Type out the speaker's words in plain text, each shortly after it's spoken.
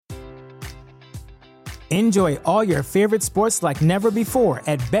Enjoy all your favorite sports like never before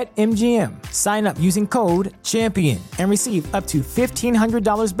at BetMGM. Sign up using code CHAMPION and receive up to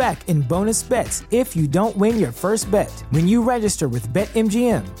 $1,500 back in bonus bets if you don't win your first bet. When you register with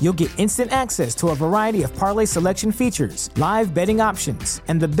BetMGM, you'll get instant access to a variety of parlay selection features, live betting options,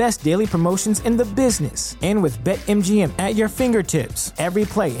 and the best daily promotions in the business. And with BetMGM at your fingertips, every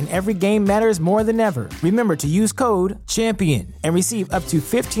play and every game matters more than ever. Remember to use code CHAMPION and receive up to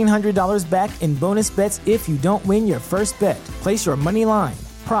 $1,500 back in bonus bets if you don't win your first bet. Place your money line,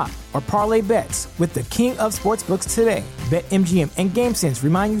 prop, or parlay bets with the king of sportsbooks today. BetMGM and GameSense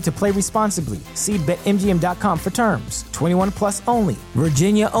remind you to play responsibly. See BetMGM.com for terms. 21 plus only.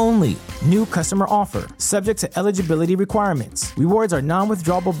 Virginia only. New customer offer. Subject to eligibility requirements. Rewards are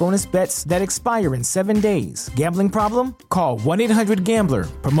non-withdrawable bonus bets that expire in 7 days. Gambling problem? Call 1-800-GAMBLER.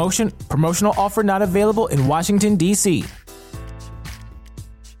 Promotional offer not available in Washington, D.C.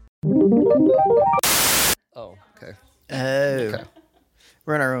 Oh, okay. Okay.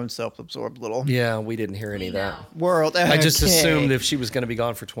 We're in our own self-absorbed little Yeah, we didn't hear any of that. world. I just Okay. assumed if she was going to be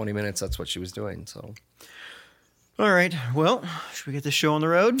gone for 20 minutes, that's what she was doing. So, All right. Well, should we get the show on the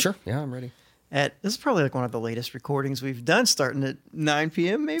road? sure. Yeah, I'm ready. This is probably like one of the latest recordings we've done, starting at 9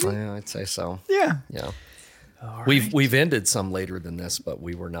 p.m. maybe. Yeah, I'd say so. Yeah. Yeah. All We've ended some later than this, but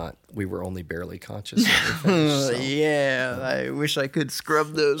we were only barely conscious. When we finished, so. Yeah. I wish I could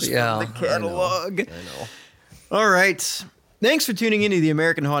scrub those Yeah, from the catalog. I know. All right. Thanks for tuning into the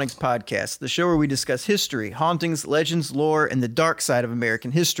American Hauntings Podcast, the show where we discuss history, hauntings, legends, lore, and the dark side of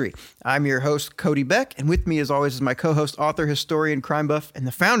American history. I'm your host, Cody Beck, and with me, as always, is my co-host, author, historian, crime buff, and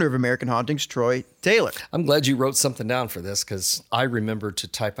the founder of American Hauntings, Troy Taylor. I'm glad you wrote something down for this because I remembered to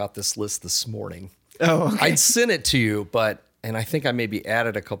type out this list this morning. Oh, okay. I'd sent it to you, and I think I maybe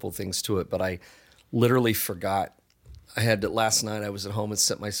added a couple things to it, but I literally forgot. Last night I was at home and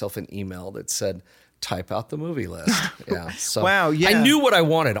sent myself an email that said, type out the movie list. Yeah. So Wow, yeah. I knew what I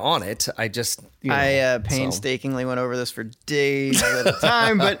wanted on it. I just, I painstakingly went over this for days at a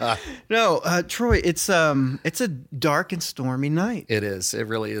time, but no, Troy, it's a dark and stormy night. It is. It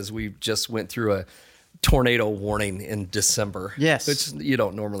really is. We just went through a tornado warning in December. Yes. Which you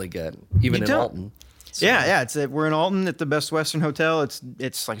don't normally get, even You in don't. Alton. So, Yeah. We're in Alton at the Best Western Hotel.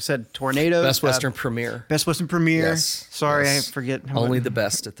 It's like I said, tornado. Best Western Premiere. Best Western Premiere. Yes. Sorry, Yes. I forget. Only the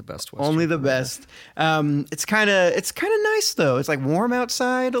best at the Best Western. Only the best. It's kind of nice though. It's like warm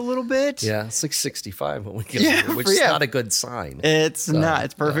outside a little bit. Yeah, it's like 65 when we get Yeah, here, which is yeah. not a good sign. It's not.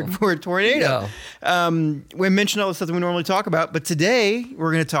 It's perfect for a tornado. We mentioned all the stuff that we normally talk about, but today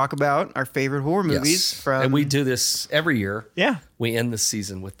we're going to talk about our favorite horror movies Yes. from. And we do this every year. Yeah. We end the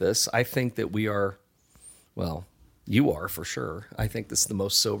season with this. I think that we are, well, you are for sure. I think this is the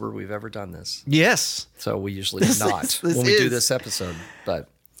most sober we've ever done this. Yes. So we usually not this when we do is. this episode, but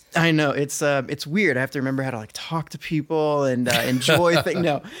I know it's weird. I have to remember how to like talk to people and enjoy things.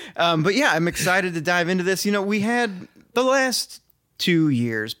 No, but yeah, I'm excited to dive into this. You know, we had the last 2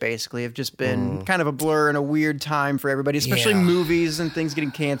 years basically have just been kind of a blur and a weird time for everybody, especially Yeah. movies and things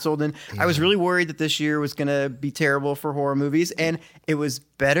getting canceled. And I was really worried that this year was going to be terrible for horror movies, and it was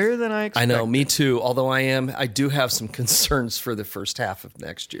better than I I expected. know, me too. Although I do have some concerns for the first half of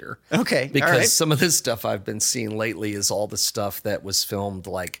next year. Okay, Because all right. some of this stuff I've been seeing lately is all the stuff that was filmed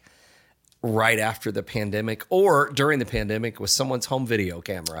like right after the pandemic or during the pandemic with someone's home video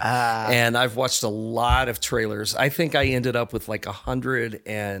camera. And I've watched a lot of trailers. I think I ended up with like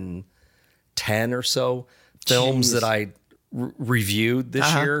 110 or so films Jeez. that I reviewed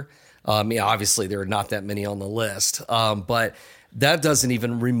this year. Obviously there are not that many on the list, but that doesn't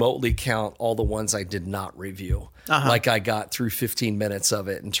even remotely count all the ones I did not review. Like I got through 15 minutes of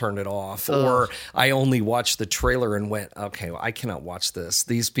it and turned it off, or I only watched the trailer and went, okay, well, I cannot watch this.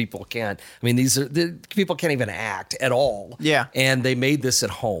 These people can't. I mean, the people can't even act at all. Yeah. And they made this at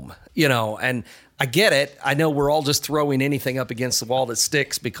home, and I get it. I know we're all just throwing anything up against the wall that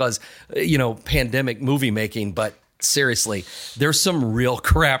sticks because, pandemic movie making, but seriously, there's some real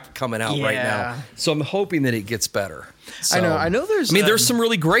crap coming out right Yeah. now. So I'm hoping that it gets better. So, I know there's, there's some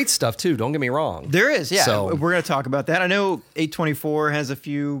really great stuff too. Don't get me wrong. There is, yeah. So- We're going to talk about that. I know A24 has a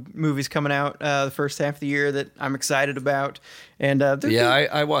few movies coming out the first half of the year that I'm excited about. And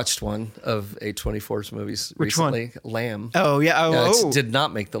I watched one of A24's movies Which one? recently. Lamb. Oh, yeah. It did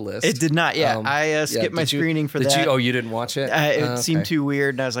not make the list. It did not, yeah. I skipped my screening for that. You didn't watch it? It seemed too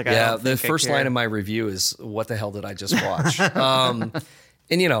weird, and I was like, I Yeah, don't the think I first care. line of my review is, what the hell did I just watch? And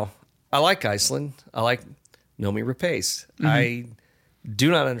I like Iceland. I like Noomi Rapace. Mm-hmm. I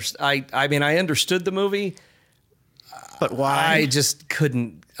do not understand. I understood the movie. But why? I just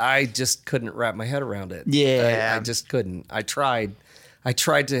couldn't wrap my head around it. Yeah. I just couldn't. I tried. I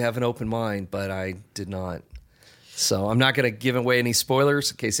tried to have an open mind, but I did not. So I'm not going to give away any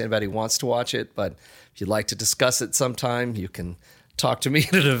spoilers in case anybody wants to watch it. But if you'd like to discuss it sometime, you can talk to me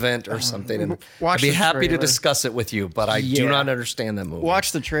at an event or something, and I'd be happy to discuss it with you. But I do not understand that movie.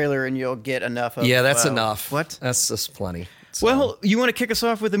 Watch the trailer and you'll get enough of. Yeah, that's enough. What? That's just plenty. So. Well, you want to kick us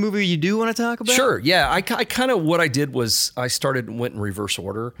off with the movie you do want to talk about? Sure. Yeah, I kind of what I did was I went in reverse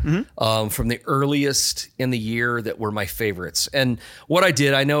order from the earliest in the year that were my favorites. And what I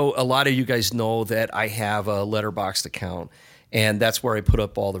did, I know a lot of you guys know that I have a Letterboxd account, and that's where I put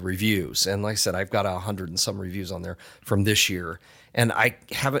up all the reviews. And like I said, I've got 100 and some reviews on there from this year. And I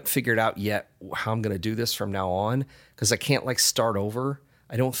haven't figured out yet how I'm going to do this from now on because I can't start over,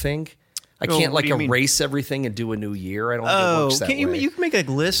 I don't think. I can't erase everything and do a new year. I don't think it works that way. You can make a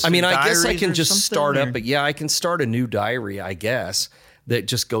list. I mean, I guess I can just start up, but I can start a new diary, I guess, that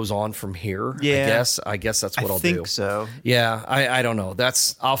just goes on from here. Yeah. I guess that's what I'll do. I think so. Yeah, I don't know.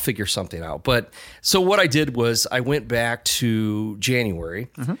 I'll figure something out. But so what I did was I went back to January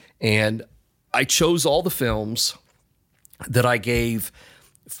and I chose all the films that I gave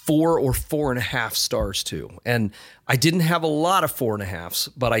 4 or 4.5 stars to. And I didn't have a lot of 4.5s,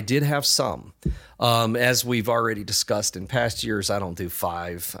 but I did have some. As we've already discussed in past years, I don't do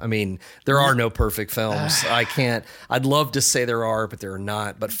 5. I mean, there are no perfect films. I'd love to say there are, but there are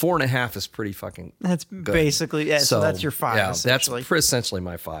not. But 4.5 is pretty fucking That's good. Basically, so that's your 5, essentially. That's essentially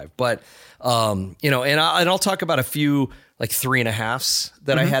my 5. But, and I'll talk about a few 3.5s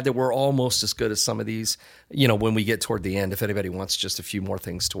that I had that were almost as good as some of these, when we get toward the end, if anybody wants just a few more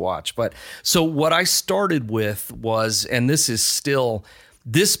things to watch. But so what I started with was, and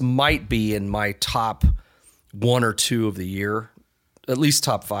this might be in my top 1 or 2 of the year, at least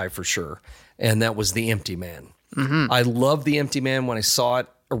top 5 for sure. And that was The Empty Man. I loved The Empty Man when I saw it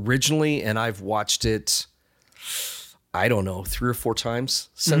originally, and I've watched it, I don't know, 3 or 4 times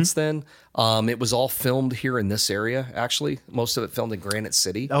since then. It was all filmed here in this area, actually. Most of it filmed in Granite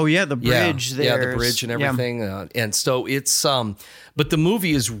City. Oh, yeah, the bridge there. Yeah, the bridge and everything. Yeah. And so it's, but the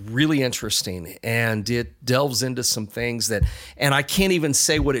movie is really interesting, and it delves into some things and I can't even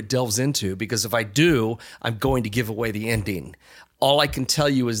say what it delves into, because if I do, I'm going to give away the ending. All I can tell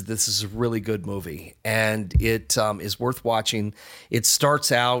you is this is a really good movie, and it is worth watching. It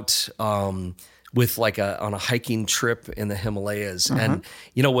starts out with on a hiking trip in the Himalayas. And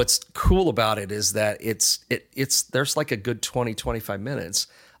what's cool about it is that there's a good 20-25 minutes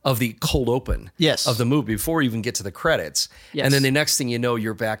of the cold open of the movie before you even get to the credits. Yes. And then the next thing you know,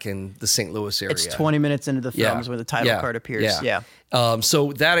 you're back in the St. Louis area. It's 20 minutes into the film when the title card appears.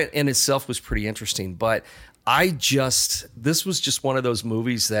 So that in itself was pretty interesting, but this was just one of those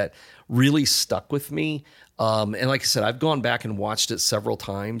movies that really stuck with me. And like I said, I've gone back and watched it several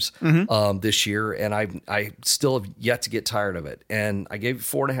times this year, and I still have yet to get tired of it. And I gave it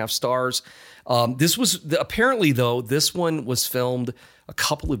 4.5 stars. This one was filmed a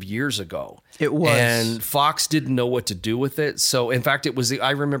couple of years ago. It was. And Fox didn't know what to do with it. So, in fact,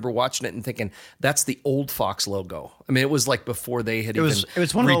 I remember watching it and thinking, that's the old Fox logo. I mean, it was like before they had it was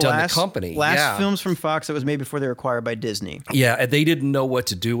one of the company. Last films from Fox that was made before they were acquired by Disney. Yeah, and they didn't know what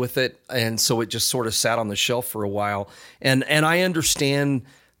to do with it. And so it just sort of sat on the shelf for a while. And I understand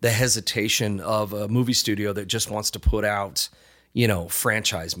the hesitation of a movie studio that just wants to put out,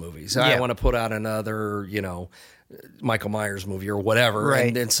 franchise movies. I want to put out another, Michael Myers movie or whatever.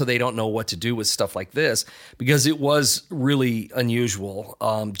 Right. And so they don't know what to do with stuff like this, because it was really unusual.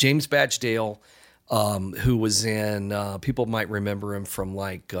 James Badge Dale, who was in, people might remember him from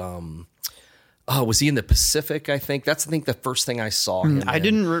was he in the Pacific, I think? That's, the first thing I saw him I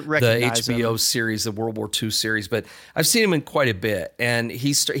didn't recognize the HBO series, the World War II series, but I've seen him in quite a bit. And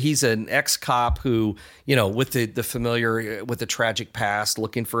he's an ex-cop who, with the familiar, with the tragic past,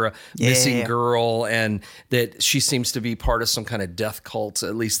 looking for a missing girl, and that she seems to be part of some kind of death cult.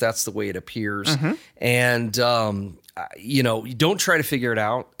 At least that's the way it appears. And, you don't try to figure it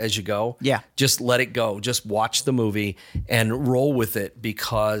out as you go. Yeah. Just let it go. Just watch the movie and roll with it,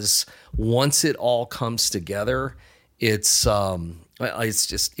 because once it all comes together, it's like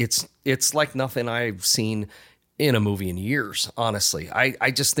nothing I've seen in a movie in years, honestly.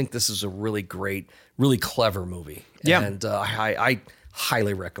 I just think this is a really great, really clever movie. Yeah. And I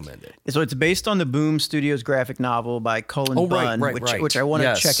highly recommend it. So it's based on the Boom Studios graphic novel by Cullen Bunn, which I want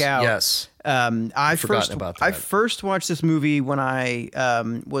to check out. Yes. I first watched this movie when I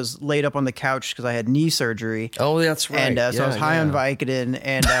was laid up on the couch because I had knee surgery. Oh, that's right. And so I was high on Vicodin,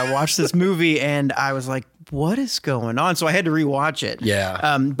 and I watched this movie, and I was like, what is going on? So I had to rewatch it.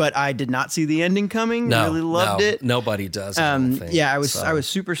 Yeah. But I did not see the ending coming. No, really loved it. Nobody does. I don't think. Yeah, I was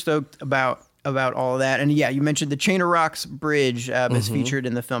super stoked about about all of that. And yeah, you mentioned the Chain of Rocks Bridge is featured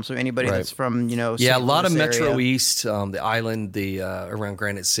in the film. So anybody that's from, a lot of Metro East, the island, the around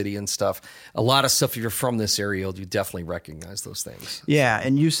Granite City and stuff. A lot of stuff. If you're from this area, you definitely recognize those things. Yeah,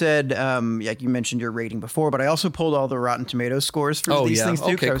 and you said, like you mentioned your rating before, but I also pulled all the Rotten Tomatoes scores for these things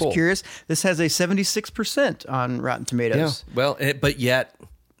too. Okay, I was curious. This has a 76% on Rotten Tomatoes. Yeah. Well, but yet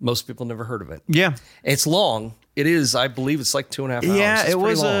most people never heard of it. Yeah, it's long. It is, I believe it's like 2.5 hours. Yeah, it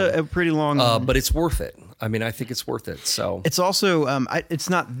was a pretty long but it's worth it. I mean, I think it's worth it. So it's also, it's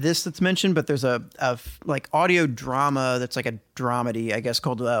not this that's mentioned, but there's a like audio drama that's like a dramedy, I guess,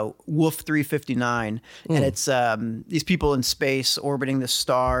 called Wolf 359. And it's these people in space orbiting the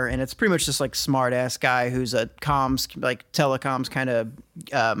star. And it's pretty much this like smart ass guy who's a telecoms kind of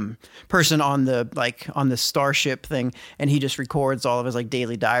person on the starship thing. And he just records all of his like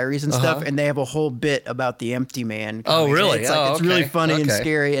daily diaries and stuff. And they have a whole bit about the empty man. Oh, really? It's really funny and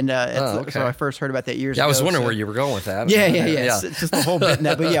scary. And so I first heard about that years ago. I was wondering where you were going with that. Yeah. It's just a whole bit in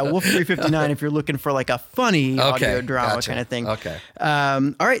that. But yeah, Wolf 359, if you're looking for like a funny audio drama kind of thing. Okay.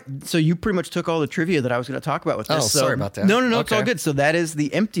 All right. So you pretty much took all the trivia that I was going to talk about with this. Oh, sorry about that. No, it's all good. So that is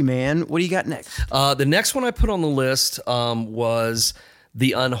The Empty Man. What do you got next? The next one I put on the list was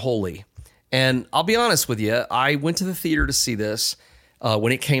The Unholy. And I'll be honest with you, I went to the theater to see this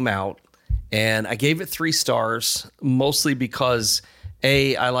when it came out, and I gave it 3 stars, mostly because,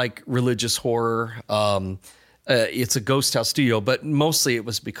 I like religious horror. It's a Ghost House studio, but mostly it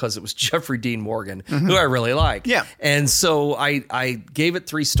was because it was Jeffrey Dean Morgan, who I really like. Yeah. And so I gave it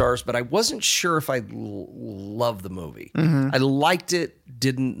 3 stars, but I wasn't sure if I loved the movie. I liked it,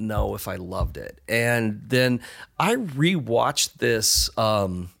 didn't know if I loved it. And then I rewatched this.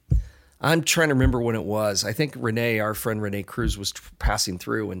 I'm trying to remember when it was. I think our friend Renee Cruz was passing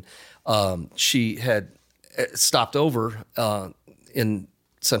through, and she had stopped over in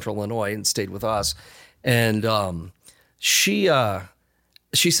Central Illinois and stayed with us. And she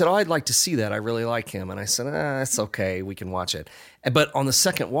said, "Oh, I'd like to see that. I really like him." And I said, "It's okay. We can watch it." But on the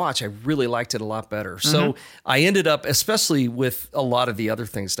second watch, I really liked it a lot better. So I ended up, especially with a lot of the other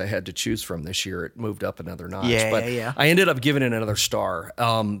things that I had to choose from this year, it moved up another notch. I ended up giving it another star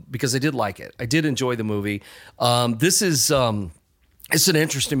because I did like it. I did enjoy the movie. This is... It's an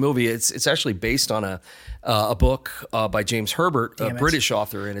interesting movie. It's actually based on a book by James Herbert, a British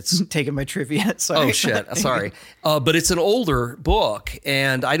author, and it's taking my trivia. Sorry. Oh shit! Sorry, but it's an older book,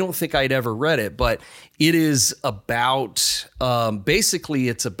 and I don't think I'd ever read it. But it is about basically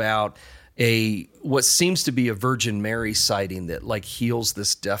it's about what seems to be a Virgin Mary sighting that like heals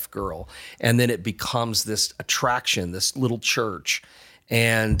this deaf girl, and then it becomes this attraction, this little church.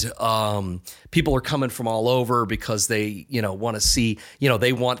 And people are coming from all over because they, want to see,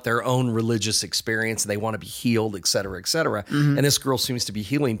 they want their own religious experience. They want to be healed, et cetera, et cetera. And this girl seems to be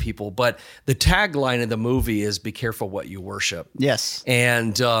healing people. But the tagline of the movie is "Be careful what you worship." Yes.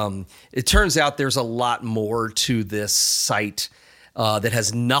 And it turns out there's a lot more to this site that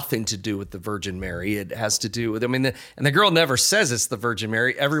has nothing to do with the Virgin Mary. It has to do with, and the girl never says it's the Virgin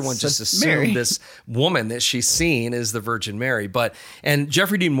Mary. Everyone just assumed this woman that she's seen is the Virgin Mary. And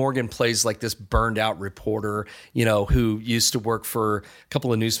Jeffrey Dean Morgan plays like this burned out reporter, who used to work for a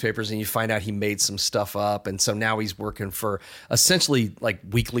couple of newspapers, and you find out he made some stuff up. And so now he's working for essentially like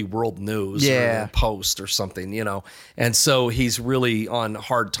Weekly World News or Post or something, And so he's really on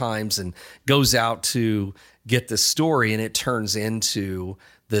hard times and goes out to get this story, and it turns into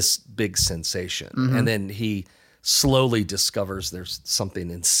this big sensation. And then he slowly discovers there's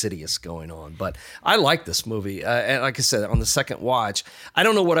something insidious going on. But I like this movie. And like I said, on the second watch, I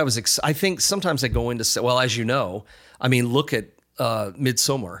don't know what I was, I think sometimes I go into, as you know, look at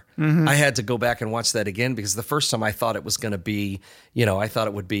Midsommar. I had to go back and watch that again because the first time I thought it was going to be, I thought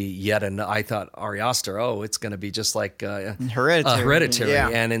it would be I thought Ari Aster, it's going to be just like Hereditary. Yeah.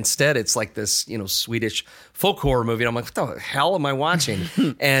 And instead it's like this, Swedish folk horror movie. And I'm like, what the hell am I watching?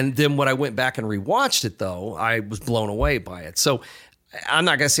 And then when I went back and rewatched it though, I was blown away by it. So I'm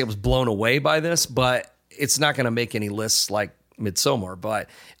not going to say I was blown away by this, but it's not going to make any lists like Midsommar, but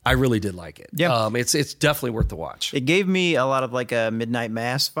I really did like it. Yeah. It's definitely worth the watch. It gave me a lot of like a Midnight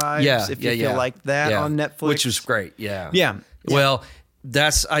Mass vibes. If you feel like that on Netflix, which was great. Yeah. Well,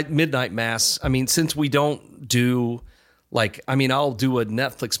 that's Midnight Mass. Since we don't do I'll do a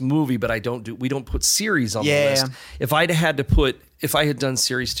Netflix movie, but we don't put series on the list. If I had done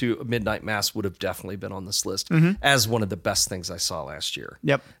series 2, Midnight Mass would have definitely been on this list as one of the best things I saw last year.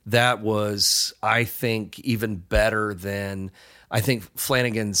 Yep. That was, I think, even better than,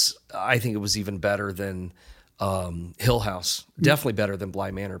 Flanagan's, I think it was even better than Hill House. Definitely better than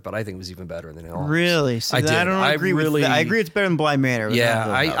Bly Manor, but I think it was even better than Hill House. Really? So I did. I don't agree with that. I agree it's better than Bly Manor. Yeah,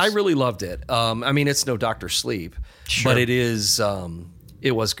 I really loved it. I mean, it's no Dr. Sleep, but it is.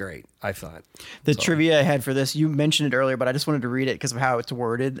 It was great, I thought. The trivia I had for this, you mentioned it earlier, but I just wanted to read it because of how it's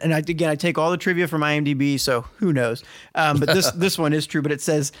worded. And I take all the trivia from IMDb, so who knows? But this one is true. But it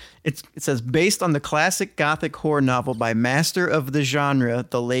says based on the classic Gothic horror novel by master of the genre,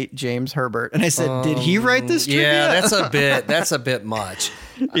 the late James Herbert. And I said, did he write this trivia? Yeah, that's a bit much.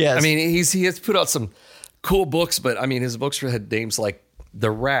 Yes. I mean, he has put out some cool books, but I mean, his books had names like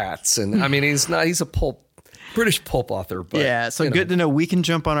The Rats, and I mean, he's a British pulp author, but yeah, so good to know we can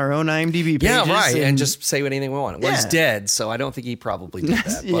jump on our own IMDb pages. Yeah, right, and just say anything we want. Well, he's dead, so I don't think he probably did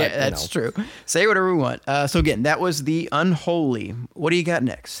that. Yeah, but, that's true. Say whatever we want. So again, that was The Unholy. What do you got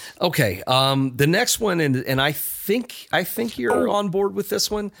next? Okay, the next one, and I think you're on board with this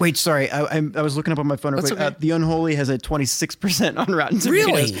one. Wait, sorry, I was looking up on my phone real quick. Okay. The Unholy has a 26% on Rotten Tomatoes,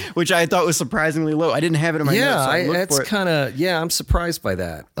 Really? which I thought was surprisingly low. I didn't have it in my notes. So I'm surprised by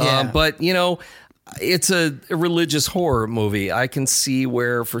that. Yeah. But it's a religious horror movie. I can see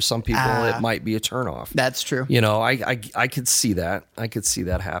where for some people it might be a turnoff. That's true. I could see that. I could see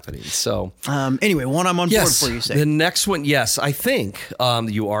that happening. So anyway, one I'm on board for, you say. The next one, yes, I think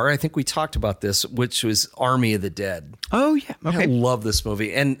you are. I think we talked about this, which was Army of the Dead. Oh yeah. Okay. I love this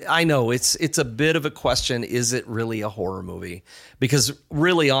movie. And I know it's a bit of a question. Is it really a horror movie? Because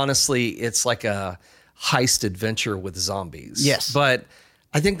really, honestly, it's like a heist adventure with zombies. Yes. But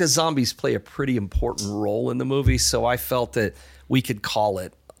I think the zombies play a pretty important role in the movie, so I felt that we could call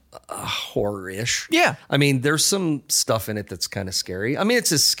it horror-ish. Yeah. I mean, there's some stuff in it that's kind of scary. I mean,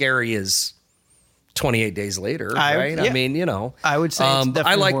 it's as scary as 28 Days Later, right? Yeah. I mean, I would say it's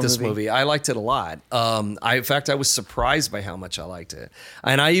definitely I a like horror this movie. I liked it a lot. In fact, I was surprised by how much I liked it.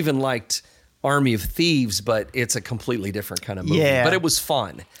 And I even liked Army of Thieves, but it's a completely different kind of movie. Yeah. But it was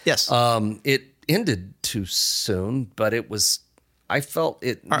fun. Yes. It ended too soon, but it was... I felt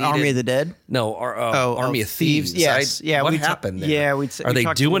it needed... Army of the Dead? No, Army of Thieves. Yes. What happened there? Yeah, Are they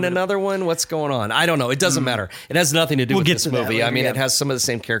doing another one? What's going on? I don't know. It doesn't matter. It has nothing to do with this movie. I mean, it has some of the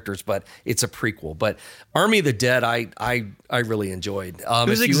same characters, but it's a prequel. But Army of the Dead, I really enjoyed. It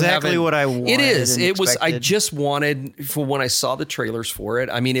was exactly what I wanted. It is. It was. I just wanted, for when I saw the trailers for it.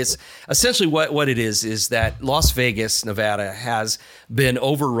 I mean, it's essentially what it is that Las Vegas, Nevada, has been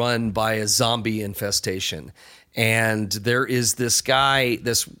overrun by a zombie infestation. And there is this guy,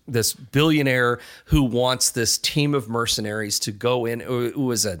 this billionaire who wants this team of mercenaries to go in,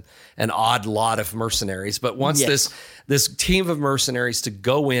 who is an odd lot of mercenaries, but wants this team of mercenaries to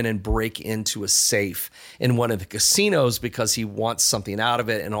go in and break into a safe in one of the casinos because he wants something out of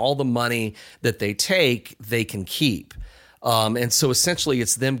it, and all the money that they take, they can keep. And so essentially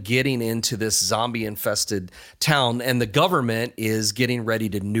it's them getting into this zombie infested town, and the government is getting ready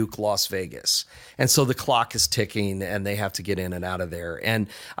to nuke Las Vegas. And so the clock is ticking and they have to get in and out of there. And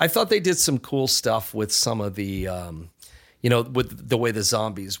I thought they did some cool stuff with some of the, with the way the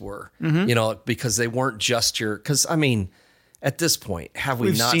zombies were, because they weren't just because I mean, at this point, have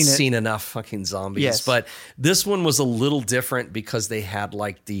we've not seen enough fucking zombies? Yes. But this one was a little different because they had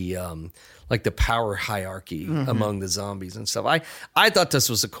like the power hierarchy among the zombies and stuff. I thought this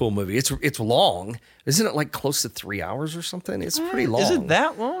was a cool movie. It's long. Isn't it like close to 3 hours or something? It's pretty long. Is it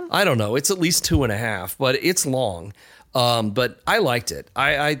that long? I don't know. It's at least 2.5, but it's long. But I liked it.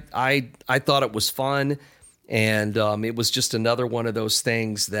 I thought it was fun, and it was just another one of those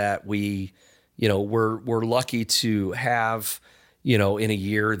things that we're lucky to have, in a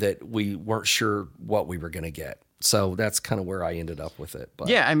year that we weren't sure what we were going to get. So that's kind of where I ended up with it. But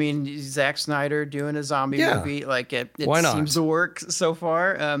yeah, I mean, Zack Snyder doing a zombie movie, like it Why not? seems to work so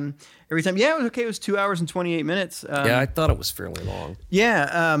far. Every time, it was okay. It was 2 hours and 28 minutes. I thought it was fairly long.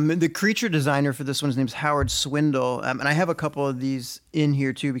 Yeah, the creature designer for this one's name is Howard Swindle, and I have a couple of these in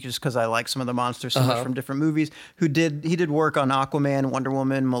here too, because I like some of the monsters so much from different movies. He did work on Aquaman, Wonder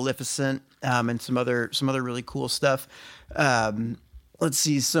Woman, Maleficent, and some other really cool stuff. Let's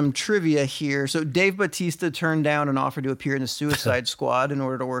see some trivia here. So Dave Bautista turned down an offer to appear in the Suicide Squad in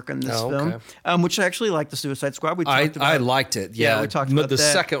order to work on this film, which I actually liked the Suicide Squad. I liked it. Yeah, we talked about the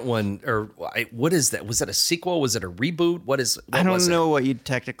that. second one, or what is that? Was that a sequel? Was it a reboot? What I don't know what you'd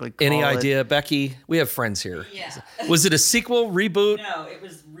technically call Any it. idea, Becky? We have friends here. Yeah. Was it a sequel, reboot? No, it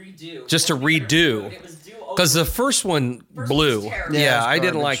was redo. Just a redo. It was do Because the first one blew. terrible. Yeah, it's I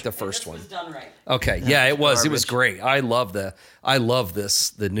didn't garbage. like the And first this one. was done right. Okay, yeah, it was. It was garbage. great. I love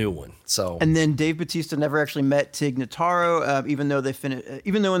the new one. So And then Dave Bautista never actually met Tig Notaro, even though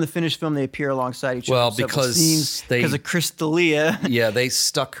even though in the finished film they appear alongside each other. Well, in several because scenes, they- because of Crystalia. yeah, they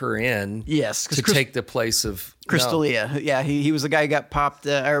stuck her in. Yes, 'cause to take the place of Crystalia. Yeah, he was the guy who got popped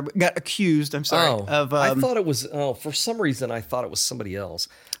or got accused. I'm sorry. Oh, of I thought it was. Oh, for some reason, I thought it was somebody else.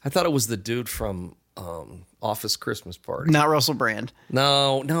 I thought it was the dude from Office Christmas Party. not Russell Brand.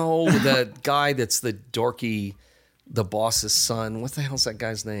 No, the guy that's the dorky, the boss's son. What the hell's that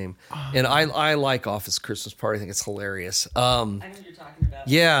guy's name? And I like Office Christmas Party. I think it's hilarious. I know what you're talking about.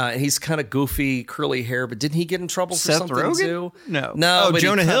 Yeah, he's kind of goofy, curly hair. But didn't he get in trouble for Seth something Rogen? too? No. no. Oh, but he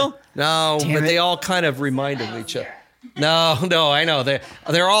Jonah kinda- Hill? No, Damn but it. they all kind of remind of each other. No, I know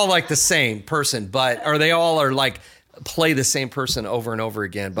they're all like the same person, or they all are like play the same person over and over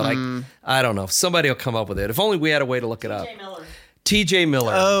again. But I don't know. Somebody will come up with it. If only we had a way to look it up. Jay Miller. T.J.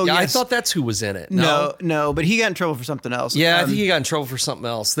 Miller. Oh, yeah, I yes. thought that's who was in it. No, but he got in trouble for something else. Yeah, I think he got in trouble for something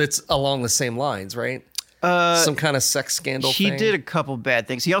else that's along the same lines, right? Some kind of sex scandal he thing. did a couple bad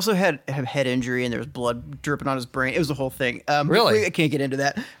things. He also had a head injury and there was blood dripping on his brain. It was the whole thing. Really? I can't get into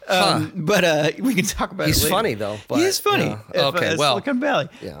that. Huh. But we can talk about it He's later. funny, though, but, he is funny. yeah. Okay, well, Silicon Valley.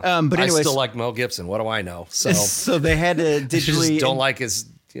 Yeah. But I anyways, still like Mel Gibson. What do I know? So, so they had to I just digitally don't like his,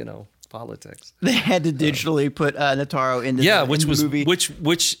 politics. they had to digitally put Notaro into Yeah, the, which in the was movie.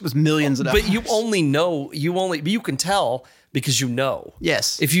 which was millions of dollars. But you can tell because you know.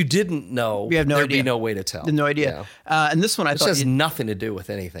 Yes. If you didn't know, You have no there'd idea. be no way to tell. no idea. Yeah. And this one I This thought has you'd- nothing to do with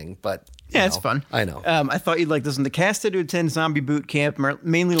anything, but yeah, you it's know, fun. I know. I thought you'd like this one. The cast had to attend zombie boot camp,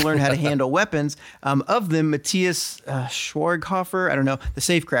 mainly to learn how to handle weapons. Of them, Matthias Schweighofer, I don't know, the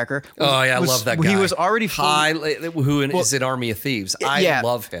safecracker. I love that guy. He was already fully, who is in Army of Thieves. I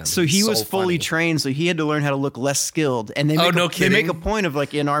love him. So he He's was fully funny. trained, so he had to learn how to look less skilled. And they Oh, make no they make kidding? a point of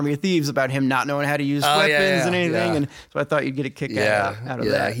like in Army of Thieves about him not knowing how to use Oh, weapons yeah, and anything. yeah. And so I thought you'd get a kick Yeah, out of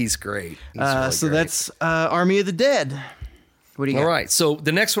that. he's great. He's really So great. that's Army of the Dead. What do you got? All right. So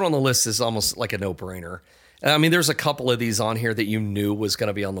the next one on the list is almost like a no-brainer. I mean, there's a couple of these on here that you knew was going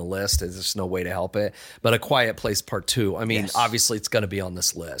to be on the list. There's just no way to help it. But A Quiet Place Part 2, I mean, obviously it's going to be on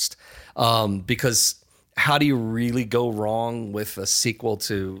this list. Because how do you really go wrong with a sequel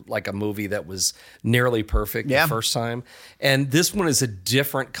to like a movie that was nearly perfect Yeah. the first time? And this one is a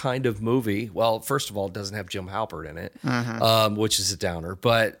different kind of movie. Well, first of all, it doesn't have Jim Halpert in it, which is a downer.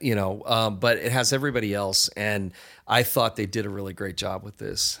 But, but it has everybody else. And I thought they did a really great job with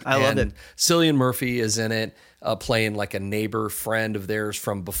this. I loved And it. Cillian Murphy is in it, playing like a neighbor friend of theirs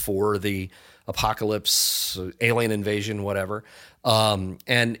from before the apocalypse, alien invasion, whatever.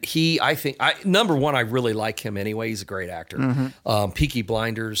 And number one, I really like him anyway. He's a great actor. Peaky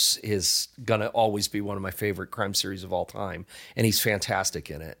Blinders is gonna always be one of my favorite crime series of all time, and he's fantastic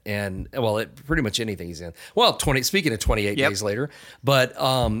in it. And pretty much anything he's in. Well, speaking of 28 Yep. Days Later, but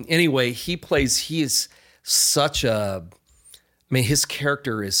anyway, he is such a. I mean, his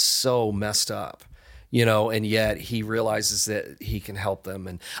character is so messed up, and yet he realizes that he can help them.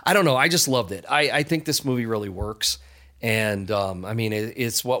 And I don't know, I just loved it. I think this movie really works. And I mean,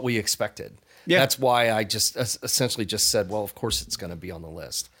 it's what we expected. Yeah. That's why I just essentially just said, well, of course it's going to be on the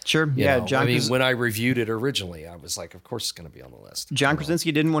list. Sure. You Yeah. know? John I mean, Kras- when I reviewed it originally, I was like, of course it's going to be on the list. John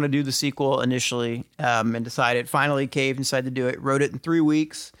Krasinski didn't want to do the sequel initially, and finally caved and decided to do it. Wrote it in 3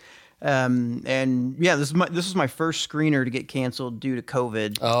 weeks. And yeah, this was my first screener to get canceled due to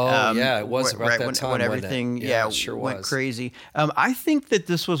COVID. Oh, yeah, it was about that time, when wasn't it? everything Yeah, it sure went was. crazy. I think that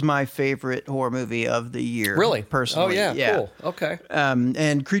this was my favorite horror movie of the year. Really? personally. Oh, yeah, cool. Okay.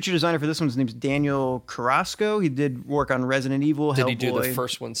 And creature designer for this one, his name's Daniel Carrasco. He did work on Resident Evil, Did Hellboy, he do the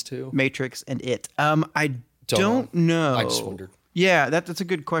first ones too? Matrix, and It. I don't know. I just wondered. Yeah, that's a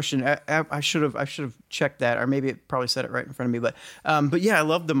good question. I should have checked that, or maybe it probably said it right in front of me. But yeah, I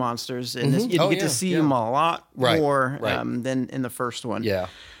love the monsters, and you Oh, get yeah, to see yeah. them a lot more Right. than in the first one. Yeah.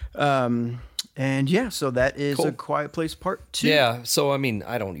 And yeah, so that is Cool. A Quiet Place Part 2. Yeah, so I mean,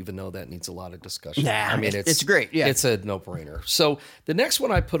 I don't even know that needs a lot of discussion. Nah, I mean, it's great, yeah. It's a no-brainer. So the next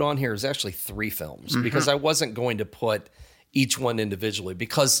one I put on here is actually 3 films Mm-hmm. because I wasn't going to put each one individually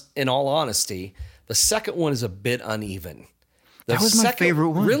because, in all honesty, the second one is a bit uneven. The That was my favorite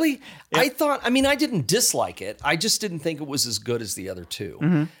one. Really? I didn't dislike it. I just didn't think it was as good as the other 2.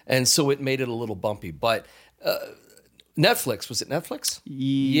 Mm-hmm. And so it made it a little bumpy. But Netflix, was it Netflix?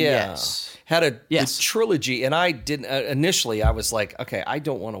 Yes. Had a Yes. trilogy, and I didn't initially. I was like, okay, I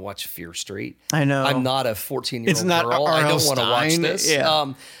don't want to watch Fear Street. I know. I'm not a 14-year-old It's not girl. I R.L. don't want to watch Stine. this.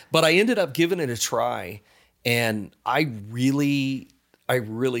 Yeah. But I ended up giving it a try, and I really I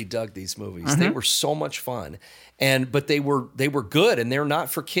really dug these movies. They were so much fun, but they were good, and they're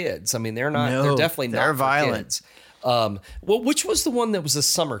not for kids. I mean, they're not. No, they're definitely not for violent. kids. Well, which was the one that was a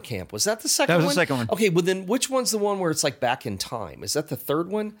summer camp? Was that the second one? That was the second one. Okay, well then which one's the one where it's like back in time? Is that the third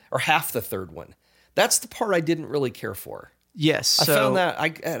one or half the third one? That's the part I didn't really care for. Yes. I found that I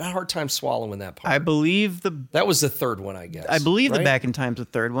had a hard time swallowing that part. I believe that was the third one, I guess. I believe right? the Back in Time's the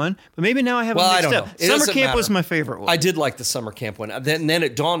third one, but maybe now I have Well, it I mixed don't up. know. It Summer doesn't Camp was matter. my favorite one. I did like the summer camp one. Then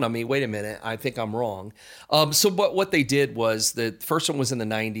it dawned on me, wait a minute, I think I'm wrong. So what they did was the first one was in the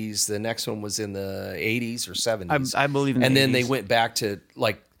 90s, the next one was in the 80s or 70s. I believe in the And then 80s. they went back to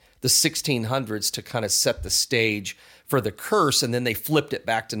like the 1600s to kind of set the stage for the curse, and then they flipped it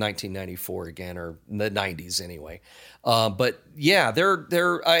back to 1994 again, or the 90s anyway. But yeah,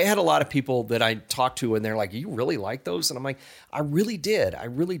 I had a lot of people that I talked to, and they're like, "You really like those?" And I'm like, "I really did. I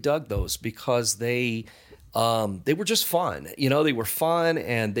really dug those because they were just fun. You know, they were fun,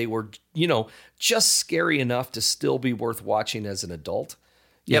 and they were, you know, just scary enough to still be worth watching as an adult.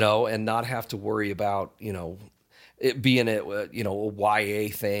 You know, and not have to worry about, you know, it being a YA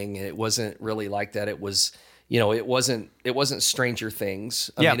thing. And it wasn't really like that. It was." You know, it wasn't Stranger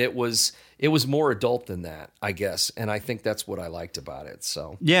Things. I mean, it was more adult than that, I guess. And I think that's what I liked about it.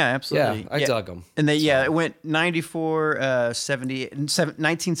 So Yeah, absolutely. Yeah, I dug them. And it went 94, 70,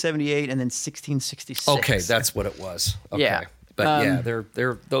 1978, and then 1666. Okay, that's what it was. Okay. Yeah. But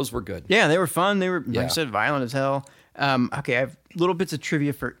they're those were good. Yeah, they were fun. They were, like I Yeah. said, violent as hell. Okay, I have little bits of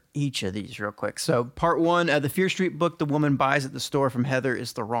trivia for each of these real quick. So part one, the Fear Street book the woman buys at the store from Heather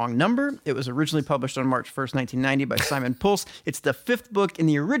is the wrong number. It was originally published on March 1st, 1990 by Simon Pulse. It's the fifth book in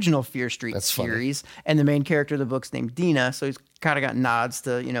the original Fear Street series. And the main character of the book's named Dina. So he's kind of got nods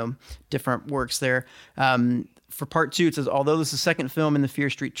to, you know, different works there. For part two, it says, although this is the second film in the Fear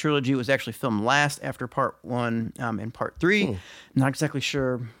Street trilogy, it was actually filmed last after part one and part three. Not exactly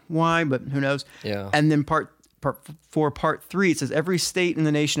sure why, but who knows. Yeah. And then part three, it says every state in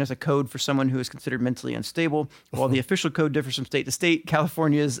the nation has a code for someone who is considered mentally unstable. While the official code differs from state to state,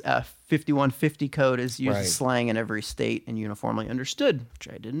 California's 5150 code is used as slang in every state and uniformly understood, which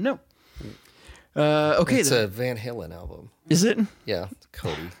I didn't know. Okay, It's a Van Halen album. is it? Yeah,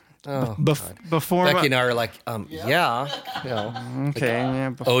 Cody. Oh, Before Becky and I are like, yeah. You know, okay, yeah,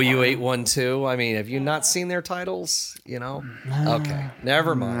 OU812. I mean, have you not seen their titles? You know? Okay,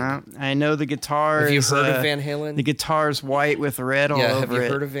 never mind. I know the guitar. Have you is, heard of Van Halen? The guitar's white with red all over it. Have you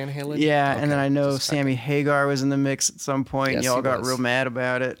heard of Van Halen? Yeah, Okay, and then I know just Sammy Hagar was in the mix at some point. Yes, Y'all he got was. real mad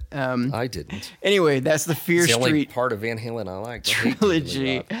about it. I didn't. Anyway, that's the Fear It's the only Street part of Van Halen I liked. I hate Van Halen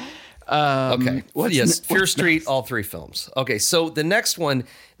trilogy. rock. Okay. Fear Street, all three films. Okay, so the next one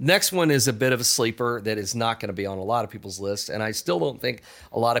is a bit of a sleeper that is not going to be on a lot of people's list, and I still don't think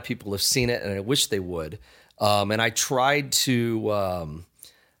a lot of people have seen it, and I wish they would. And I tried to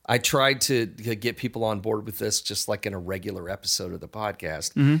get people on board with this, just like in a regular episode of the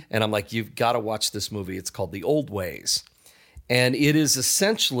podcast. And I'm like, you've got to watch this movie. It's called The Old Ways, and it is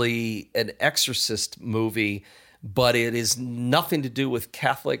essentially an exorcist movie. But it is nothing to do with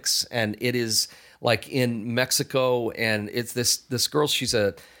Catholics, and it is like in Mexico, and it's this girl. She's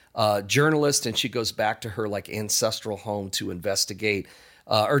a journalist, and she goes back to her like ancestral home to investigate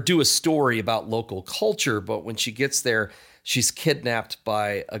or do a story about local culture. But when she gets there, she's kidnapped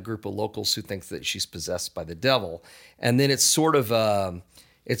by a group of locals who think that she's possessed by the devil, and then it's sort of a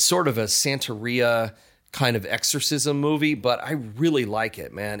Santeria kind of exorcism movie. But I really like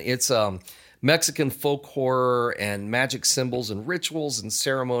it, man. It's Mexican folk horror and magic symbols and rituals and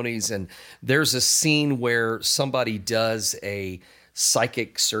ceremonies. And there's a scene where somebody does a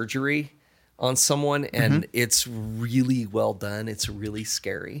psychic surgery on someone, and it's really well done. It's really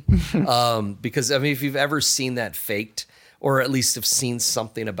scary. Because, I mean, if you've ever seen that faked, or at least have seen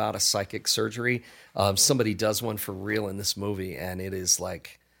something about a psychic surgery, somebody does one for real in this movie, and it is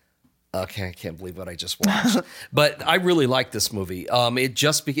like, okay, I can't believe what I just watched. But I really like this movie. I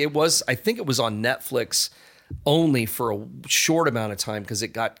think it was on Netflix only for a short amount of time because it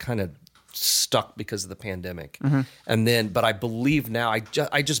got kind of stuck because of the pandemic. And then, but I believe now,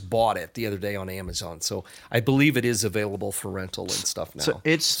 I just bought it the other day on Amazon. So I believe it is available for rental and stuff now. So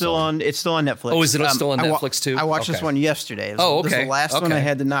it's still on Netflix. Oh, is it still on Netflix too? I watched this Okay. one yesterday. Oh, okay. This is the last one I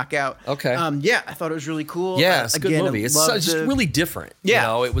had to knock out. Okay. Yeah, I thought it was really cool. Yeah, it's a good Again, movie. It's loved just really different. Yeah. You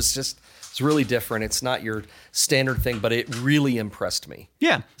know, it's really different. It's not your standard thing, but it really impressed me.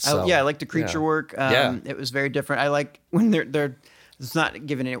 Yeah. So, I like the creature yeah. work. Yeah. It was very different. I like when they're it's not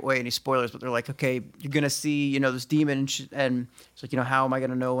giving away any spoilers, but they're like, okay, you're going to see, this demon. And it's like, how am I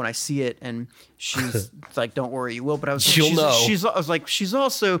going to know when I see it? And she's like, don't worry, you will. But I was like, You'll know. I was like, she's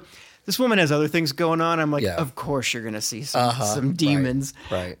also, this this woman has other things going on. I'm like, Yeah. of course you're going to see some demons.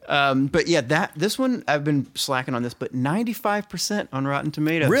 Right. But yeah, this one, I've been slacking on this, but 95% on Rotten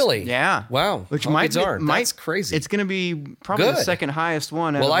Tomatoes. Really? Yeah. Wow. Which How might good's are? That's crazy. It's going to be probably the Good. second highest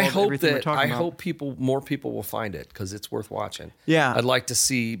one. Out Well, of I all, hope everything we're that talking about. more people will find it because it's worth watching. Yeah. I'd like to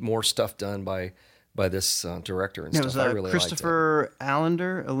see more stuff done by this director and It stuff. was I really Christopher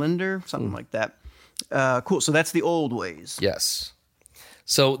Allender, something like that. Cool. So that's The Old Ways. Yes.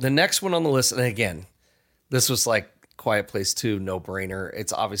 So the next one on the list, and again, this was like Quiet Place 2, no brainer.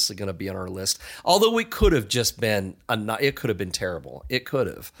 It's obviously going to be on our list. Although it could have just been it could have been terrible. It could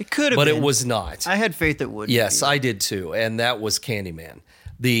have. It could have but been. it was not. I had faith it would. Yes, be. I did too. And that was Candyman.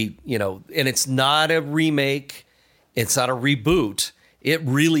 And it's not a remake. It's not a reboot. It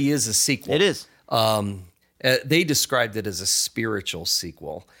really is a sequel. It is. They described it as a spiritual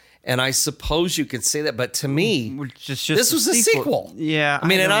sequel. And I suppose you could say that, but to me, Just this was a sequel. Yeah. I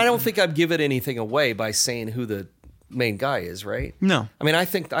mean, I don't think I'd give it anything away by saying who the main guy is, right? No. I mean, I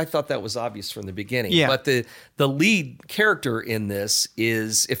thought that was obvious from the beginning. Yeah. But the lead character in this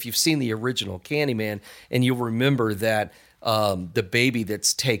is, if you've seen the original Candyman, and you'll remember that the baby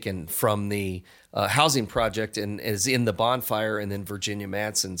that's taken from the housing project and is in the bonfire, and then Virginia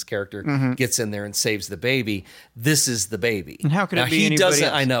Madsen's character gets in there and saves the baby. This is the baby. And how could it Now, be he anybody doesn't?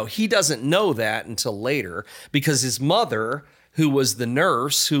 else? I know he doesn't know that until later because his mother, who was the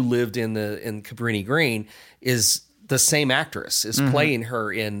nurse who lived in Cabrini Green, is the same actress is playing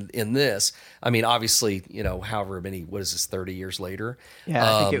her in this. I mean, obviously, however many, what is this, 30 years later? Yeah,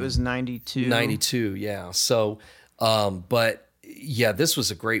 I think it was 92. 92, yeah. So, but yeah, this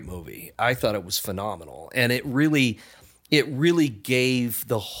was a great movie. I thought it was phenomenal. And it really gave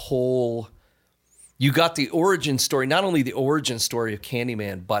the whole, you got the origin story, not only the origin story of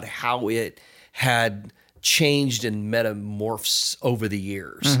Candyman, but how it had changed and metamorphs over the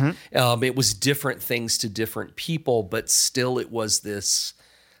years. It was different things to different people, but still it was this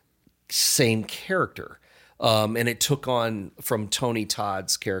same character. And it took on from Tony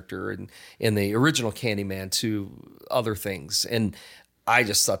Todd's character in the original Candyman to other things. And I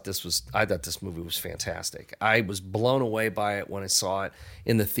thought this movie was fantastic. I was blown away by it when I saw it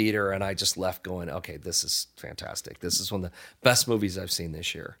in the theater, and I just left going, okay, this is fantastic. This is one of the best movies I've seen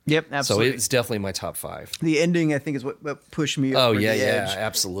this year. Yep, absolutely. So it's definitely my top 5. The ending, I think, is what pushed me over the edge.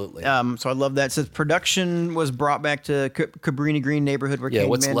 Absolutely. So I love that. It says production was brought back to Cabrini Green neighborhood where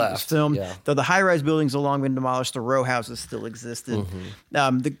what's Candyman left. was filmed. Yeah. Though the high-rise buildings have long been demolished, the row houses still existed.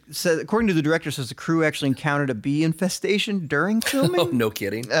 According to the director, says the crew actually encountered a bee infestation during filming. Oh, no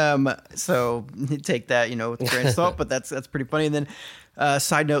kidding. So take that, with a grain of salt, but that's pretty funny. And then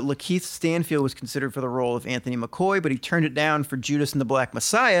side note, Lakeith Stanfield was considered for the role of Anthony McCoy, but he turned it down for Judas and the Black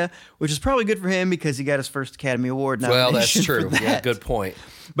Messiah, which is probably good for him because he got his first Academy Award Well, that's nomination true. for that. Yeah, good point.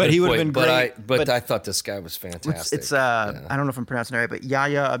 But Good he would have point. been great. But I thought this guy was fantastic. It's I don't know if I'm pronouncing it right, but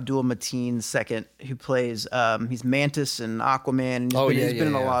Yahya Abdul Mateen second, who plays he's Mantis and Aquaman. And he's been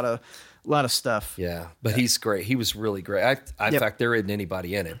in a lot of stuff. Yeah, but he's great. He was really great. In fact, there isn't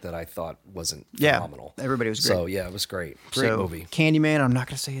anybody in it that I thought wasn't phenomenal. Everybody was great. So yeah, it was great. Great movie. Candyman, I'm not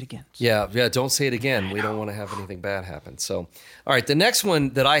going to say it again. Yeah. Don't say it again. We don't want to have anything bad happen. So, all right, the next one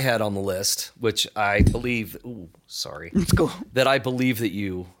that I had on the list, which I believe, Let's go. that I believe that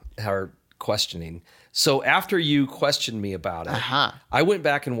you are questioning. So after you questioned me about it, I went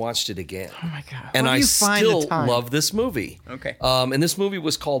back and watched it again. Oh my God. And Where do I you find still the time? love this movie. Okay. And this movie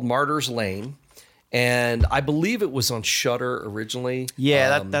was called Martyr's Lane. And I believe it was on Shudder originally.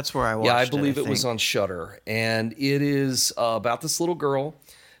 Yeah, that's where I watched it. Yeah, I believe it was on Shudder. And it is about this little girl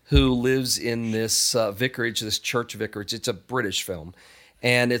who lives in this vicarage, this church vicarage. It's a British film.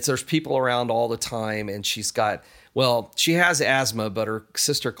 And there's people around all the time. And she has asthma, but her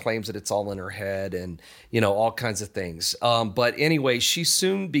sister claims that it's all in her head and, all kinds of things. But anyway, she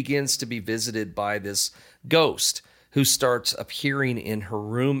soon begins to be visited by this ghost who starts appearing in her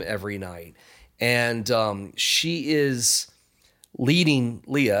room every night. And she is leading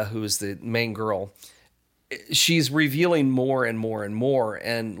Leah, who is the main girl. She's revealing more and more and more.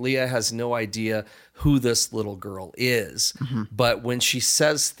 And Leah has no idea who this little girl is. Mm-hmm. But when she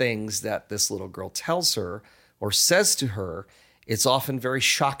says things that this little girl tells her or says to her, it's often very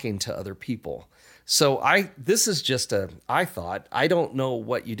shocking to other people. So I don't know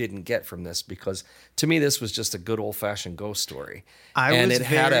what you didn't get from this, because to me, this was just a good old fashioned ghost story. I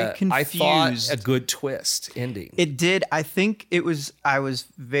thought a good twist ending. It did. I was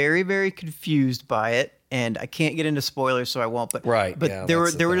very, very confused by it, and I can't get into spoilers, so I won't. But there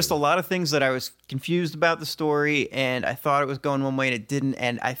were just a lot of things that I was confused about the story, and I thought it was going one way and it didn't.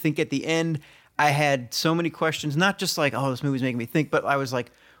 And I think at the end, I had so many questions, not just like, oh, this movie's making me think, but I was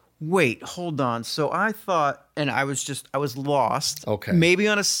like, Wait, hold on. So I thought, and I was lost. Okay. Maybe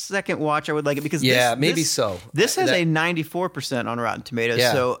on a second watch I would like it because so. This has a 94% on Rotten Tomatoes.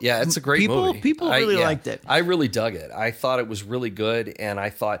 Yeah, So it's a great movie. People really liked it. I really dug it. I thought it was really good, and I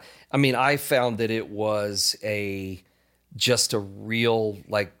found that it was just a real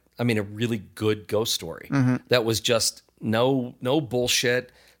a really good ghost story. That was just no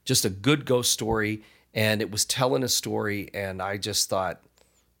bullshit, just a good ghost story, and it was telling a story, and I just thought.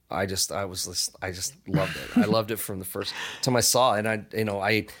 I just loved it. I loved it from the first time I saw it. And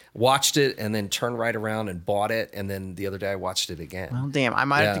I watched it and then turned right around and bought it. And then the other day I watched it again. Well, damn, I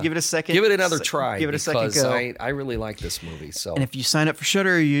might have to give it a second. Give it another try. Give it a second go. I really like this movie. So, and if you sign up for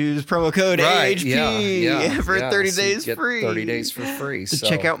Shudder, use promo code AHP for 30 days free. 30 days for free. To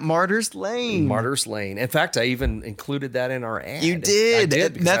check out Martyr's Lane. Martyr's Lane. In fact, I even included that in our ad. You did. I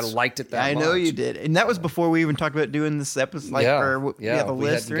did because I liked it that much. I know you did. And that was before we even talked about doing this episode, the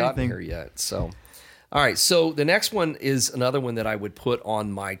list or gotten anything here yet. So, all right. So the next one is another one that I would put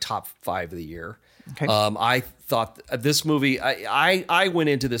on my top 5 of the year. Okay. I thought this movie. I went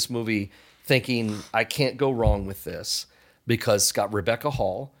into this movie thinking I can't go wrong with this because it's got Rebecca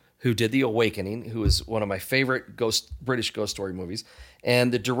Hall, who did The Awakening, who is one of my favorite British ghost story movies,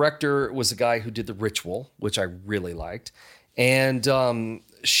 and the director was a guy who did The Ritual, which I really liked, and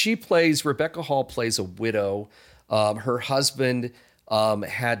Rebecca Hall plays a widow. Her husband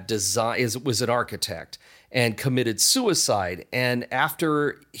was an architect and committed suicide. And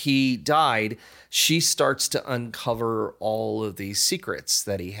after he died, she starts to uncover all of these secrets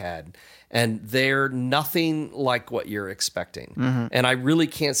that he had. And they're nothing like what you're expecting. Mm-hmm. And I really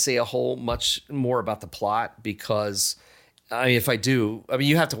can't say much more about the plot because if I do,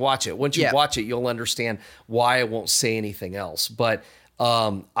 you have to watch it. Once you watch it, you'll understand why I won't say anything else. But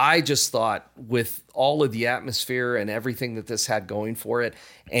I just thought with all of the atmosphere and everything that this had going for it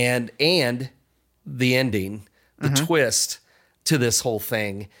and the ending, the twist to this whole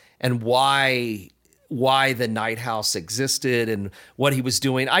thing and why the Night House existed and what he was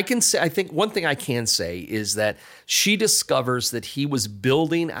doing. I think one thing I can say is that she discovers that he was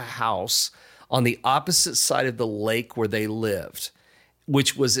building a house on the opposite side of the lake where they lived,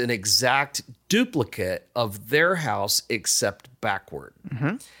 which was an exact duplicate of their house except backward.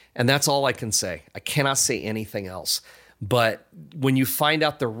 Mm-hmm. And that's all I can say. I cannot say anything else. But when you find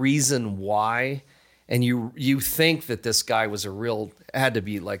out the reason why, and you think that this guy had to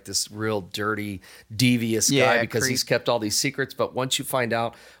be like this real dirty, devious guy because he's kept all these secrets. But once you find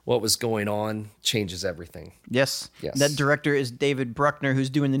out what was going on, changes everything. Yes. That director is David Bruckner, who's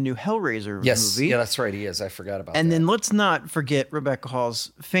doing the new Hellraiser movie. Yeah, that's right. He is. I forgot about that. And then let's not forget Rebecca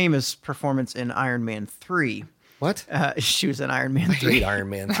Hall's famous performance in Iron Man 3. What? She was in Iron Man 3. I hate Iron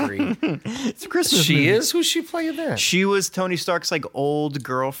Man 3. It's a Christmas movie. She is? Who's she playing there? She was Tony Stark's old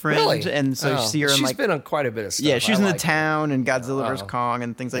girlfriend. Really? And so you see her in she's been on quite a bit of stuff. Yeah, she's in The Town and Godzilla vs. Kong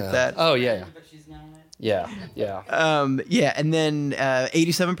and things like that. Oh, yeah. Yeah. And then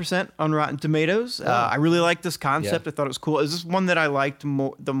 87% on Rotten Tomatoes. I really liked this concept. I thought it was cool. It was just one that I liked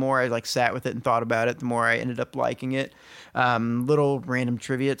more. The more I sat with it and thought about it, the more I ended up liking it. Little random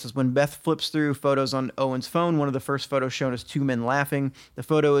trivia. It says when Beth flips through photos on Owen's phone, one of the first photos shown is 2 men laughing. The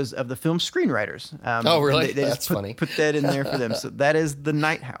photo is of the film screenwriters. Oh, really? They That's just funny. Put that in there for them. So that is The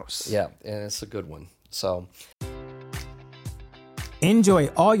Night House. Yeah, and it's a good one. So. Enjoy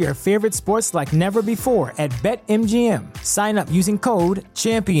all your favorite sports like never before at BetMGM. Sign up using code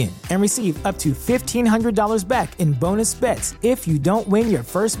CHAMPION and receive up to $1,500 back in bonus bets if you don't win your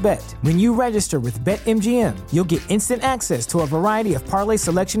first bet. When you register with BetMGM, you'll get instant access to a variety of parlay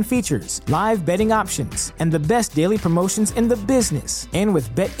selection features, live betting options, and the best daily promotions in the business. And with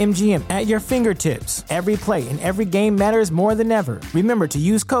BetMGM at your fingertips, every play and every game matters more than ever. Remember to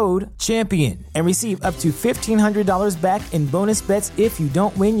use code CHAMPION and receive up to $1,500 back in bonus bets if you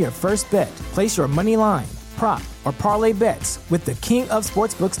don't win your first bet. Place your money line, prop, or parlay bets with the king of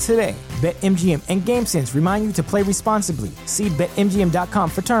sportsbooks today. BetMGM and GameSense remind you to play responsibly. See BetMGM.com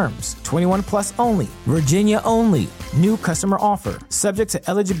for terms. 21 plus only. Virginia only. New customer offer. Subject to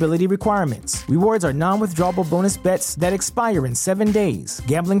eligibility requirements. Rewards are non-withdrawable bonus bets that expire in 7 days.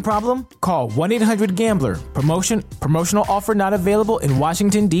 Gambling problem? Call 1-800-GAMBLER. Promotional offer not available in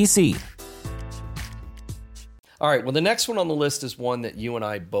Washington, D.C. All right. Well, the next one on the list is one that you and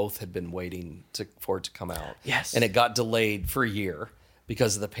I both had been waiting for it to come out. Yes. And it got delayed for a year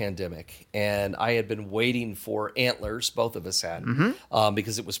because of the pandemic. And I had been waiting for Antlers, both of us had,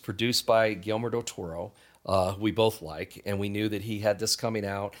 because it was produced by Guillermo del Toro, who we both like. And we knew that he had this coming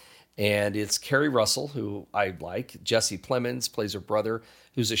out. And it's Kerry Russell, who I like. Jesse Plemons plays her brother,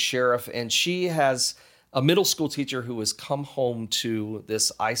 who's a sheriff. And she has a middle school teacher who has come home to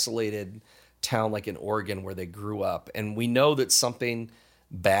this isolated town like in Oregon where they grew up. And we know that something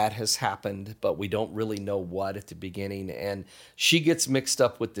bad has happened, but we don't really know what at the beginning. And she gets mixed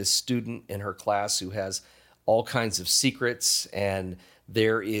up with this student in her class who has all kinds of secrets. And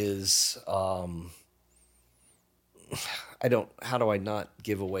there is, how do I not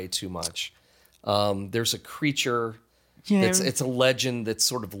give away too much? There's a creature. Yeah. It's a legend that's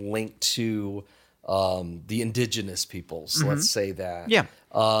sort of linked to the indigenous peoples, let's say that. Yeah.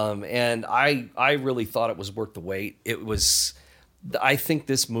 And I really thought it was worth the wait. I think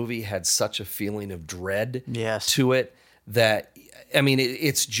this movie had such a feeling of dread to it that, I mean,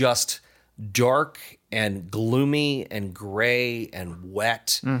 it's just dark and gloomy and gray and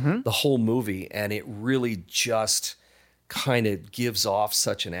wet, the whole movie. And it really just kind of gives off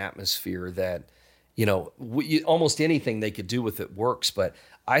such an atmosphere that, almost anything they could do with it works. But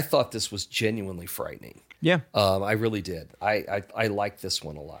I thought this was genuinely frightening. Yeah. I really did. I liked this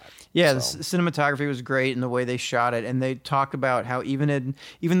one a lot. Yeah, So. the cinematography was great and the way they shot it. And they talk about how even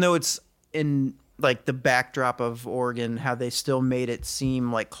though it's in like the backdrop of Oregon, how they still made it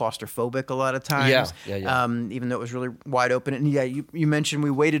seem like claustrophobic a lot of times. Yeah. Even though it was really wide open. And yeah, you mentioned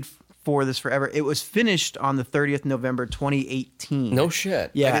we waited for this forever. It was finished on the 30th November 2018. No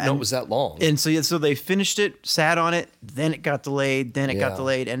shit. Yeah, I didn't know it was that long. And so they finished it, sat on it, then it got delayed, got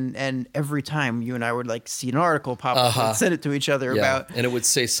delayed, and every time you and I would like see an article pop up and send it to each other about, and it would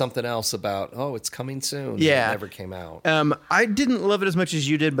say something else about, it's coming soon. Yeah, and it never came out. I didn't love it as much as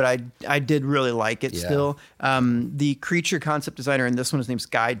you did, but I did really like it still. The creature concept designer in this one, his name's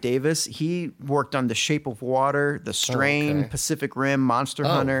Guy Davis. He worked on The Shape of Water, The Strain, Pacific Rim, Monster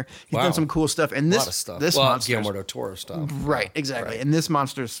Hunter. He's done some cool stuff. And a lot of stuff. This monster, Guillermo del Toro stuff. Right, exactly. Right. And this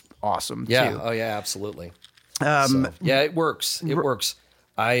monster's awesome too. Oh yeah, absolutely. It works. It works.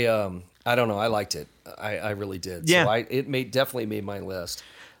 I don't know. I liked it. I really did. Yeah. So it definitely made my list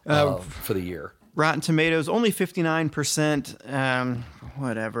for the year. Rotten Tomatoes only 59%.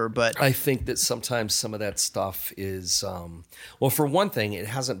 Whatever, but I think that sometimes some of that stuff is for one thing, it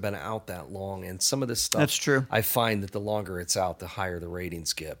hasn't been out that long, and some of this stuff, that's true. I find that the longer it's out, the higher the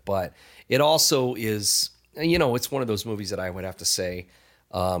ratings get. But it also is, it's one of those movies that I would have to say,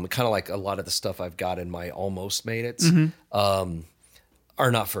 kind of like a lot of the stuff I've got in my almost made it, are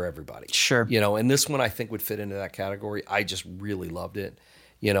not for everybody. Sure. And this one I think would fit into that category. I just really loved it.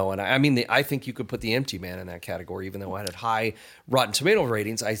 And I think you could put The Empty Man in that category, even though it had high Rotten Tomato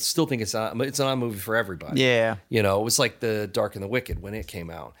ratings. I still think it's not a movie for everybody. Yeah. It was like The Dark and the Wicked when it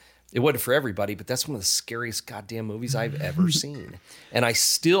came out. It wasn't for everybody, but that's one of the scariest goddamn movies I've ever seen. And I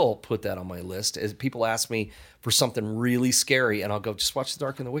still put that on my list. As people ask me for something really scary, and I'll go, just watch The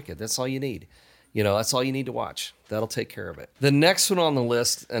Dark and the Wicked. That's all you need. That's all you need to watch. That'll take care of it. The next one on the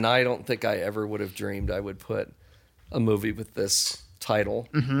list, and I don't think I ever would have dreamed I would put a movie with this title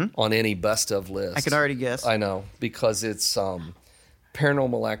on any best of list. I can already guess. I know, because it's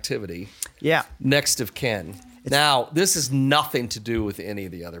Paranormal Activity. Yeah. Next of Kin. Now, this has nothing to do with any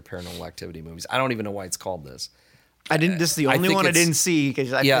of the other Paranormal Activity movies. I don't even know why it's called this. This is the only one I didn't see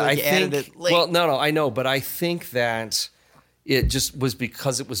because I feel like you added it late. Well, no, I know, but I think that it just was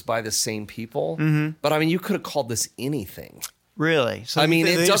because it was by the same people. But you could have called this anything. Really? So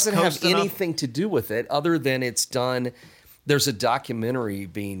it doesn't have anything to do with it other than it's done. There's a documentary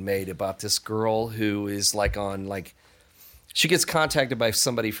being made about this girl who is she gets contacted by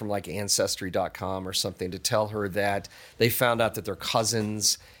somebody from Ancestry.com or something to tell her that they found out that they're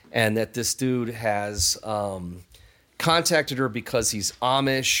cousins and that this dude has contacted her because he's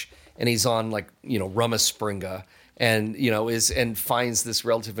Amish and he's on Rumspringa. And and finds this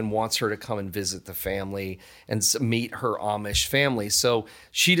relative and wants her to come and visit the family and meet her Amish family. So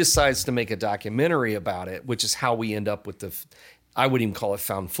she decides to make a documentary about it, which is how we end up with I wouldn't even call it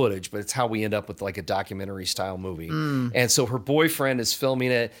found footage, but it's how we end up with a documentary style movie. And so her boyfriend is filming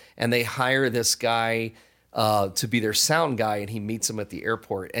it, and they hire this guy to be their sound guy, and he meets him at the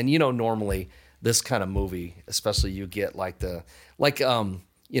airport. And normally this kind of movie, especially you get As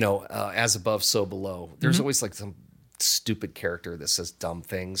Above, So Below. There's always some stupid character that says dumb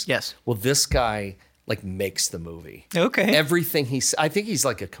things. Yes. Well, this guy makes the movie. Okay. Everything I think he's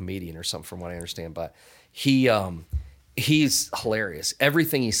a comedian or something from what I understand, but he's hilarious.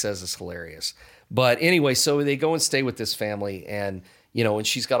 Everything he says is hilarious. But anyway, so they go and stay with this family, and and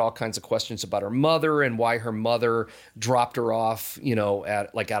she's got all kinds of questions about her mother and why her mother dropped her off,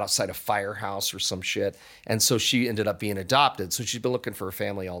 at outside a firehouse or some shit. And so she ended up being adopted. So she's been looking for her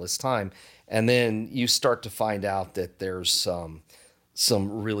family all this time. And then you start to find out that there's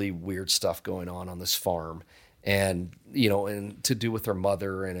some really weird stuff going on this farm. and and to do with her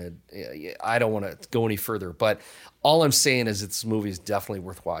mother. And I don't want to go any further, but all I'm saying is this movie is definitely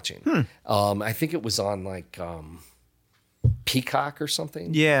worth watching. I think it was on like Peacock or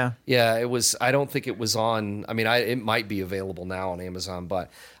something. Yeah. It was. I don't think it was on. I mean, it might be available now on Amazon,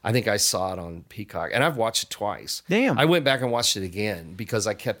 but I think I saw it on Peacock, and I've watched it twice. Damn. I went back and watched it again because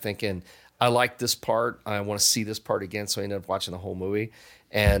I kept thinking, I like this part. I want to see this part again, so I ended up watching the whole movie.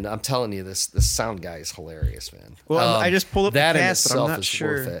 And I'm telling you, this sound guy is hilarious, man. Well, I just pulled up that the in cast, but I'm itself not is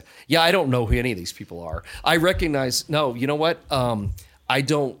sure. worth it. Yeah, I don't know who any of these people are. I recognize. No, you know what? I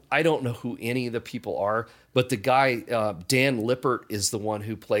don't know who any of the people are. But the guy, Dan Lippert, is the one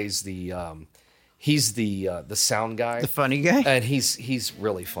who plays the. He's the sound guy, the funny guy, and he's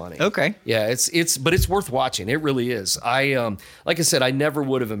really funny. Okay, yeah, but it's worth watching. It really is. I like I said, I never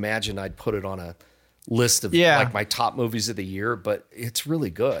would have imagined I'd put it on a list of like my top movies of the year, but it's really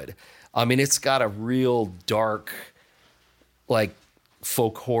good. I mean, it's got a real dark, like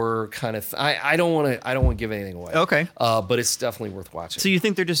folk horror kind of. I don't want to give anything away. Okay, but it's definitely worth watching. So you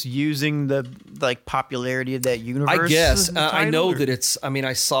think they're just using the popularity of that universe? I guess I know that it's. I mean,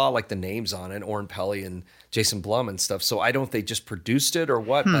 I saw like the names on it, Oren Peli and Jason Blum and stuff. So I don't know if they just produced it or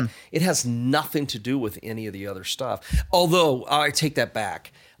what, but it has nothing to do with any of the other stuff. Although I take that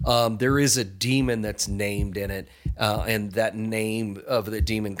back. There is a demon that's named in it, and that name of the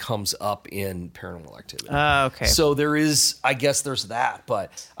demon comes up in Paranormal Activity. Okay. So there is, I guess there's that,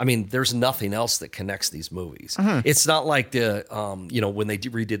 but I mean, there's nothing else that connects these movies. It's not like the, when they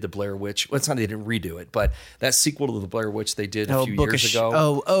redid the Blair Witch. Well, it's not they didn't redo it, but that sequel to the Blair Witch they did a few years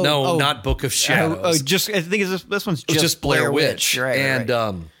ago. Not Book of Shadows. I think this one's just Blair Witch. Right,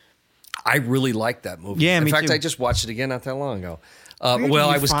 and I really like that movie. Yeah, in fact, too. I just watched it again not that long ago. I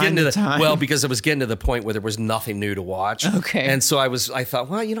was getting to because I was getting to the point where there was nothing new to watch. Okay. And so I thought,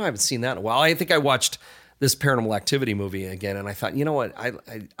 well, I haven't seen that in a while. I think I watched this Paranormal Activity movie again, and I thought, you know what,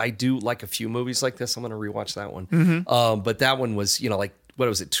 I do like a few movies like this. I'm going to rewatch that one. But that one was, like, what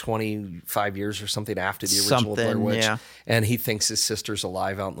was it, 25 years or something after the original Blair Witch. Yeah. And he thinks his sister's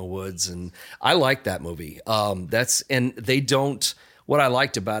alive out in the woods. And I like that movie. What I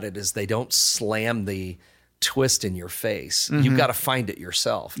liked about it is they don't slam the twist in your face. You've got to find it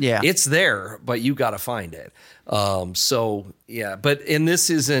yourself. Yeah. It's there, but you got to find it. But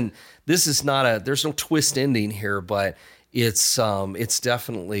there's no twist ending here, but it's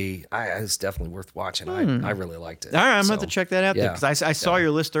definitely worth watching. I really liked it. All right, I'm going to have to check that out because I saw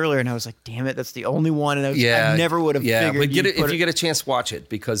your list earlier and I was like, damn it, that's the only one. And I never would have figured. But if you get a chance, watch it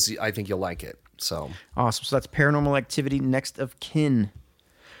because I think you'll like it. So awesome. So that's Paranormal Activity, Next of Kin.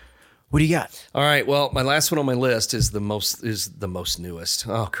 What do you got? All right. Well, my last one on my list is the most newest.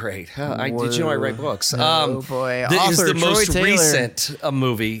 Oh, great! Did you know I write books? Oh boy! This is the most Taylor. recent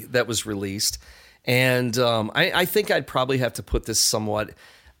movie that was released, and I think I'd probably have to put this somewhat.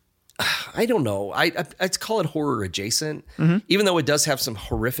 I don't know. I'd call it horror adjacent, even though it does have some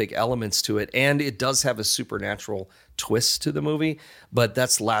horrific elements to it, and it does have a supernatural twist to the movie. But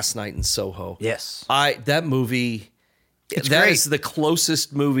that's Last Night in Soho. Yes, that movie. That is the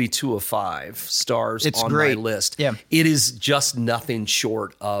closest movie to a 5 stars on my list. Yeah. It is just nothing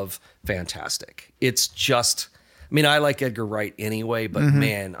short of fantastic. It's just, I mean, I like Edgar Wright anyway, but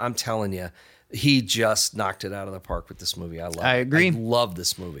man, I'm telling you, he just knocked it out of the park with this movie. I agree. I love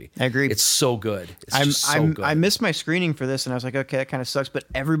this movie. I agree. It's so good. It's so good. I missed my screening for this, and I was like, okay, that kind of sucks. But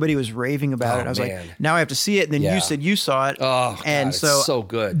everybody was raving about it. I was like, now I have to see it. And then you said you saw it. Oh, and God, it's so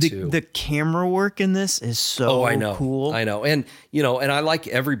good too. The camera work in this is so cool. I know, and and I like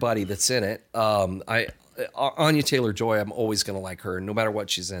everybody that's in it. Anya Taylor-Joy, I'm always going to like her, no matter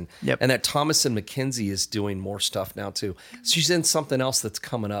what she's in. Yep. And that Thomasin McKenzie is doing more stuff now too. She's in something else that's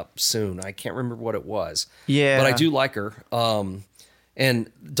coming up soon. I can't remember what it was. Yeah, but I do like her.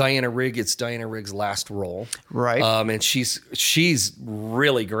 And Diana Rigg, it's Diana Rigg's last role, right? And she's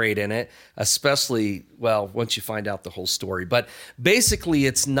really great in it, especially once you find out the whole story. But basically,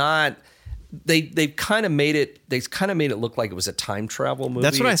 it's not. They kind of made it look like it was a time travel movie.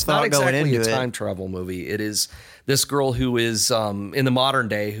 That's what I thought going into it. It's not exactly a time travel movie. It is this girl who is in the modern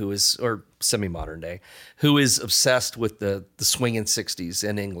day, or semi-modern day, who is obsessed with the swinging 60s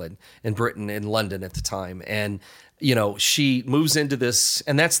in England, in Britain, in London at the time. And she moves into this,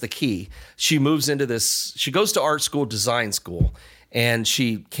 and that's the key. She moves into this. She goes to art school, design school. And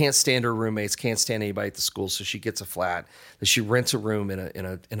she can't stand her roommates, can't stand anybody at the school, so she gets a flat. She rents a room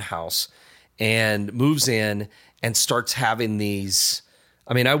in a house, and moves in and starts having these.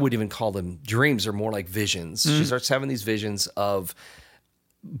 I mean, I wouldn't even call them dreams; or more like visions. She starts having these visions of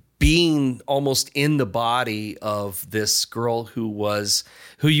being almost in the body of this girl who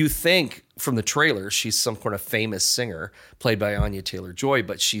you think from the trailer, she's some kind of famous singer played by Anya Taylor-Joy,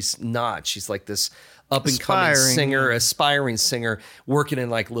 but she's not. She's like this up-and-coming aspiring singer working in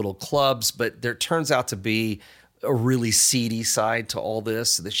like little clubs, but there turns out to be a really seedy side to all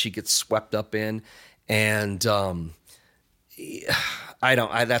this that she gets swept up in. And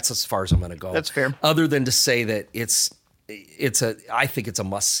that's as far as I'm going to go. That's fair. Other than to say that I think it's a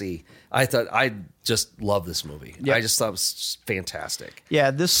must see. I just love this movie. Yep. I just thought it was fantastic. Yeah,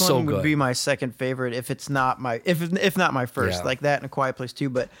 this So one would good. be my second favorite if not my first. Yeah. Like that and A Quiet Place too.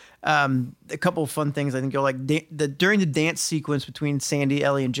 But a couple of fun things I think you'll like. During the dance sequence between Sandy,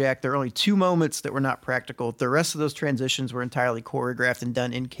 Ellie, and Jack, there are only 2 moments that were not practical. The rest of those transitions were entirely choreographed and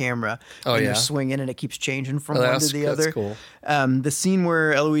done in camera. Oh, and yeah? they're swinging and it keeps changing from one to the That's other. cool. The scene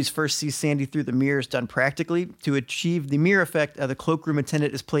where Eloise first sees Sandy through the mirror is done practically. To achieve the mirror effect, the cloakroom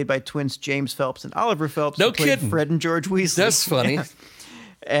attendant is played by twins James Phelps and Oliver Phelps. No who played kidding. Fred and George Weasley. That's funny. Yeah.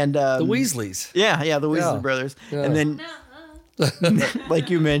 And The Weasleys. yeah, the Weasley Yeah. brothers. Yeah. And then, like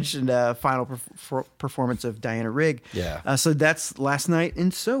you mentioned, final performance of Diana Rigg. Yeah. So that's Last Night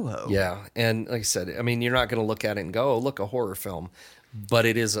in Soho. Yeah, and like I said, I mean, you're not going to look at it and go, "Oh, look, a horror film," but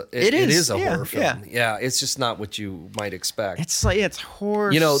it is a horror film. Yeah, it's just not what you might expect. It's like it's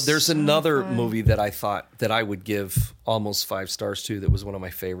horror. You know, there's another movie that I thought that I would give almost 5 stars to that was one of my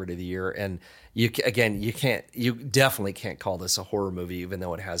favorite of the year. And you definitely can't call this a horror movie, even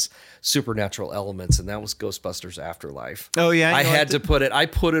though it has supernatural elements. And that was Ghostbusters Afterlife. Oh, yeah. I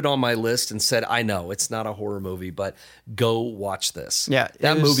put it on my list and said, I know it's not a horror movie, but go watch this. Yeah,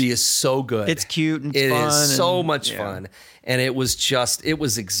 that movie is so good. It's cute and it fun. It is so much yeah. fun. And it was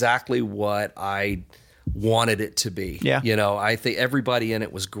exactly what I wanted it to be. Yeah. You know, I think everybody in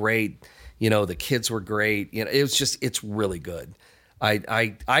it was great. You know, the kids were great. You know, it's really good.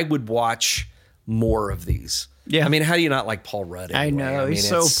 I would watch more of these. Yeah. I mean, how do you not like Paul Rudd? Anyway? I know. I mean, He's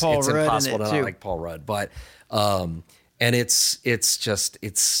so Paul it's Rudd in impossible it, to too. not like Paul Rudd, but and it's just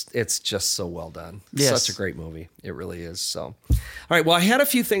so well done. Yes. Such a great movie. It really is. So, all right. Well, I had a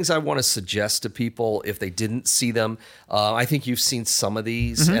few things I want to suggest to people if they didn't see them. I think you've seen some of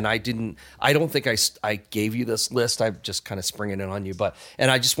these, and I don't think I gave you this list. I'm just kind of springing it on you,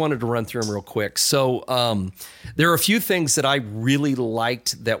 and I just wanted to run through them real quick. So, there are a few things that I really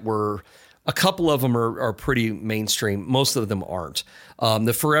liked that were. A couple of them are pretty mainstream. Most of them aren't.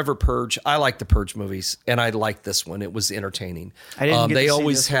 The Forever Purge. I like the Purge movies, and I like this one. It was entertaining. I didn't get they to see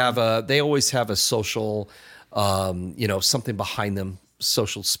always this have a social, something behind them,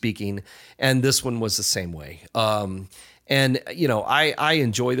 social speaking, and this one was the same way. And you know, I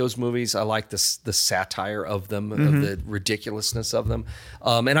enjoy those movies. I like the satire of them, of the ridiculousness of them,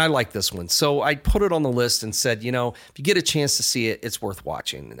 and I like this one. So I put it on the list and said, you know, if you get a chance to see it, it's worth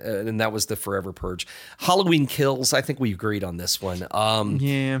watching. And that was the Forever Purge. Halloween Kills. I think we agreed on this one.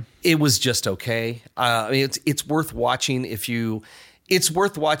 Yeah. It was just okay. I mean, it's worth watching if you. It's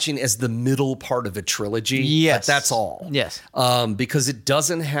worth watching as the middle part of a trilogy. Yes. But that's all. Yes. Because it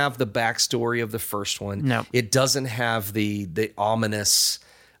doesn't have the backstory of the first one. No. It doesn't have the ominous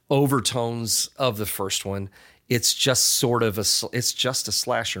overtones of the first one. It's just sort of a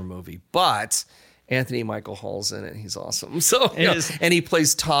slasher movie. But Anthony Michael Hall's in it. He's awesome. So, and he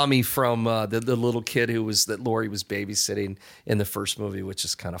plays Tommy from the little kid that Laurie was babysitting in the first movie, which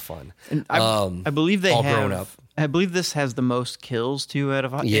is kind of fun. And I believe they all have. grown up. I believe this has the most kills too out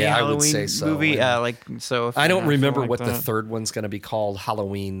of any Yeah, I Halloween would say so. movie. And If I don't remember like what the that. third one's going to be called.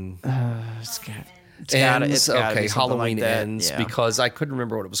 Halloween It's gotta Ends. be Okay, something Halloween like that. Ends, Yeah. because I couldn't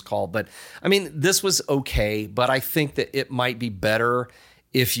remember what it was called. But I mean, this was okay, but I think that it might be better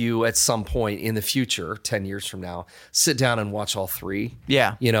if you, at some point in the future, 10 years from now, sit down and watch all 3.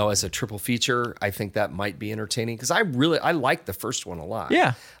 Yeah. You know, as a triple feature, I think that might be entertaining because I like the first one a lot.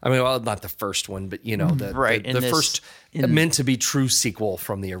 Yeah. I mean, well, not the first one, but you know, the first meant to be true sequel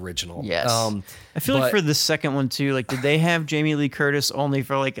from the original. Yes. I feel like for the second one too, like, did they have Jamie Lee Curtis only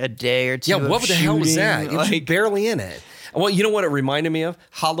for like a day or two? Yeah, what the hell was that? It was Like, barely in it. Well, you know what it reminded me of?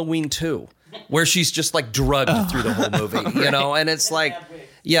 Halloween 2, where she's just like drugged through the whole movie, you know, and it's like,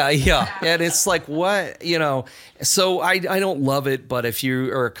 yeah. And it's like, what, you know, so I don't love it, but if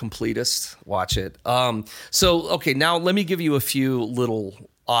you are a completist, watch it. Okay, now let me give you a few little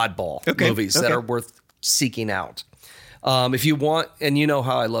oddball movies that are worth seeking out. If you want, and you know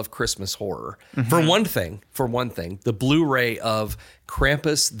how I love Christmas horror. For one thing, the Blu-ray of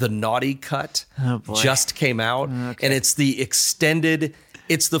Krampus: The Naughty Cut just came out, and it's the extended.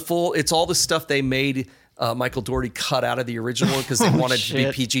 It's all the stuff they made Michael Dougherty cut out of the original because they wanted it to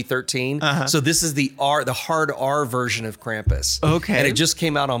be PG-13. So this is the hard R version of Krampus. Okay. And it just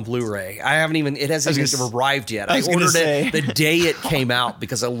came out on Blu-ray. It hasn't even arrived yet. I ordered it the day it came out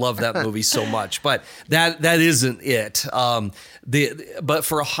because I love that movie so much. But that isn't it. But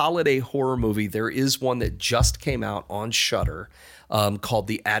for a holiday horror movie, there is one that just came out on Shudder. Called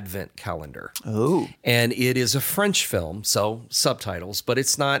The Advent Calendar. Oh. And it is a French film, so subtitles, but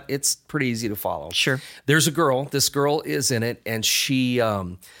it's pretty easy to follow. Sure. There's a girl, this girl is in it, and she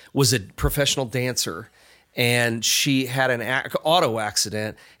was a professional dancer, and she had an auto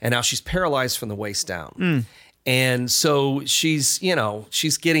accident, and now she's paralyzed from the waist down. And so she's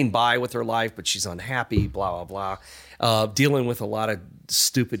getting by with her life, but she's unhappy, blah, blah, blah, dealing with a lot of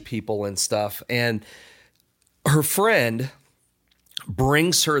stupid people and stuff. And her friend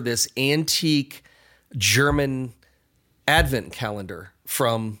brings her this antique German Advent calendar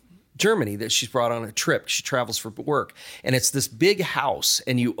from Germany that she's brought on a trip. She travels for work. And it's this big house,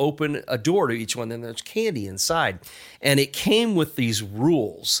 and you open a door to each one, and there's candy inside. And it came with these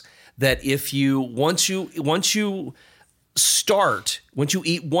rules that once you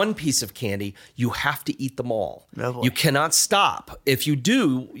eat one piece of candy, you have to eat them all. Oh, you cannot stop. If you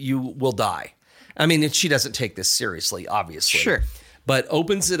do, you will die. I mean, she doesn't take this seriously, obviously. Sure. But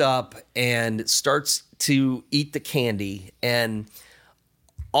opens it up and starts to eat the candy. And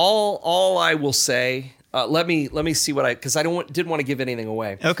all I will say, let me see what because I didn't want to give anything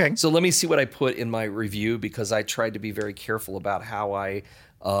away. Okay. So let me see what I put in my review, because I tried to be very careful about how I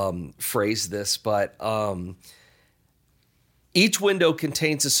phrase this. But each window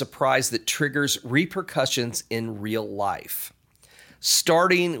contains a surprise that triggers repercussions in real life,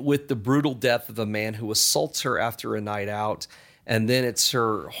 starting with the brutal death of a man who assaults her after a night out. And then it's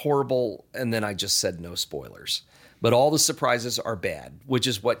her horrible, and then I just said no spoilers. But all the surprises are bad, which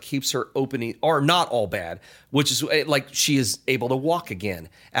is what keeps her opening, or not all bad, which is like she is able to walk again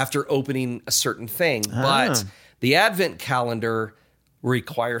after opening a certain thing. But the Advent calendar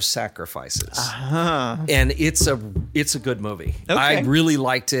requires sacrifices. And it's a good movie. Okay. I really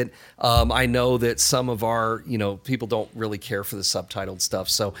liked it. I know that some of our, people don't really care for the subtitled stuff,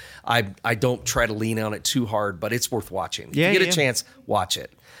 so I don't try to lean on it too hard, but it's worth watching. If you get a chance, watch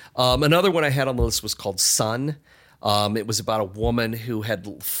it. Another one I had on the list was called Sun. It was about a woman who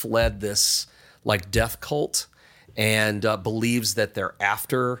had fled this like death cult and believes that they're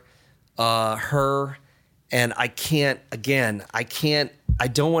after her. And I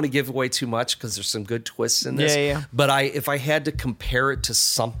don't want to give away too much because there's some good twists in this. Yeah. But if I had to compare it to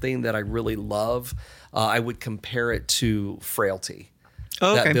something that I really love, I would compare it to Frailty.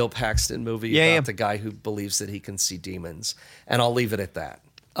 Oh, okay. That Bill Paxton movie about the guy who believes that he can see demons. And I'll leave it at that.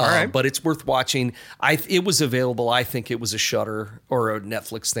 All right. But it's worth watching. It was available. I think it was a Shudder or a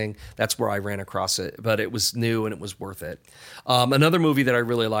Netflix thing. That's where I ran across it. But it was new and it was worth it. Another movie that I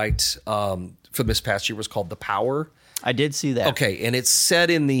really liked from this past year was called The Power. I did see that. Okay, and it's set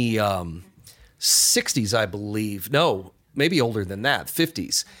in the 60s, I believe. No, maybe older than that,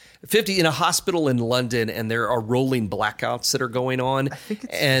 50s. 50 in a hospital in London, and there are rolling blackouts that are going on. I think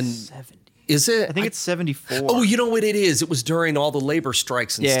it's 70. Is it? I think it's 74. Oh, you know what it is? It was during all the labor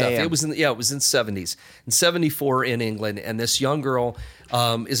strikes and stuff. Yeah. It was in 70s. In 74 in England, and this young girl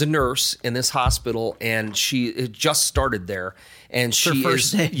is a nurse in this hospital, and she had just started there. And it's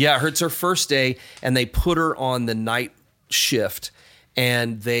her first day, and they put her on the night shift,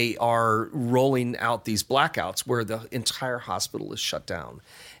 and they are rolling out these blackouts where the entire hospital is shut down.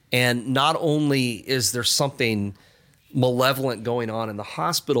 And not only is there something malevolent going on in the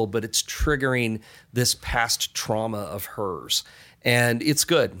hospital, but it's triggering this past trauma of hers. And it's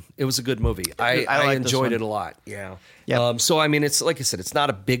good. It was a good movie. I enjoyed it a lot. Yeah. So, I mean, it's like I said, it's not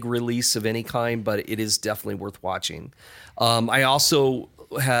a big release of any kind, but it is definitely worth watching. I also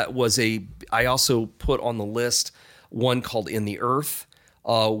put on the list one called In the Earth,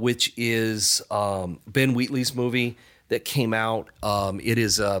 which is Ben Wheatley's movie that came out. It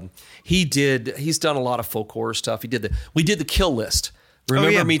is he's done a lot of folk horror stuff. We did the Kill List.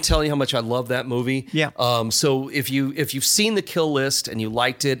 Remember me telling you how much I love that movie? Yeah. So if you've seen the Kill List and you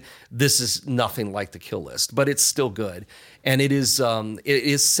liked it, this is nothing like the Kill List, but it's still good. And it is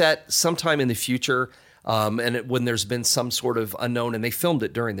set sometime in the future. When there's been some sort of unknown, and they filmed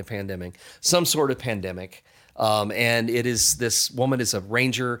it during the pandemic, some sort of pandemic. And it is, this woman is a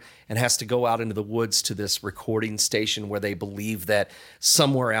ranger and has to go out into the woods to this recording station where they believe that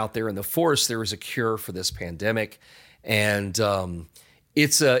somewhere out there in the forest there is a cure for this pandemic. And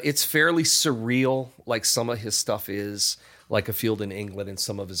it's fairly surreal, like some of his stuff is, like A Field in England and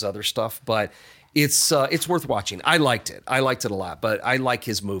some of his other stuff, but it's worth watching. I liked it a lot, but I like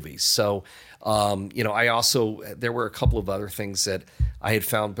his movies. So, I also, there were a couple of other things that I had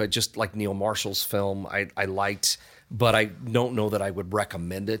found, but just like Neil Marshall's film, I liked, but I don't know that I would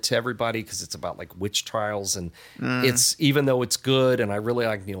recommend it to everybody because it's about like witch trials, and it's, even though it's good and I really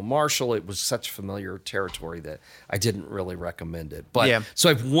like Neil Marshall, it was such familiar territory that I didn't really recommend it. But so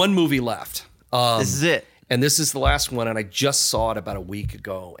I have one movie left. This is it. And this is the last one, and I just saw it about a week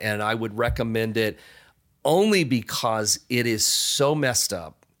ago, and I would recommend it only because it is so messed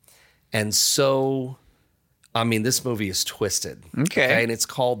up and so, this movie is twisted. Okay? And it's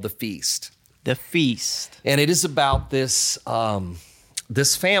called The Feast. The Feast. And it is about this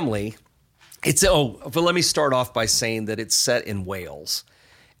this family. But let me start off by saying that it's set in Wales,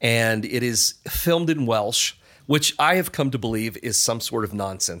 and it is filmed in Welsh, which I have come to believe is some sort of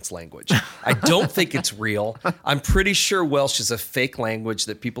nonsense language. I don't think it's real. I'm pretty sure Welsh is a fake language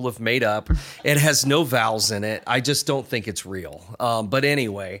that people have made up. It has no vowels in it. I just don't think it's real. But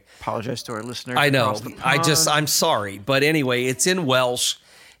anyway. Apologize to our listeners. I know. I'm sorry. But anyway, it's in Welsh.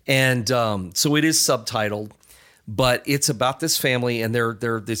 And so it is subtitled. But it's about this family, and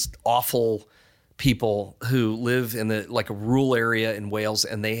they're this awful people who live in a rural area in Wales,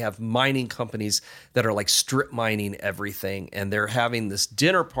 and they have mining companies that are like strip mining everything, and they're having this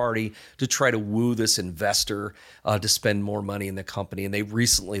dinner party to try to woo this investor to spend more money in the company. And they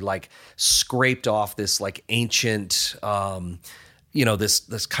recently scraped off this ancient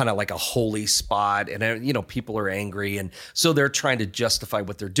this kind of like a holy spot, and people are angry, and so they're trying to justify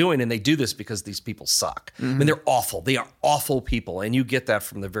what they're doing, and they do this because these people suck. They're awful. They are awful people, and you get that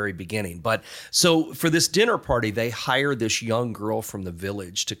from the very beginning. But so for this dinner party, they hire this young girl from the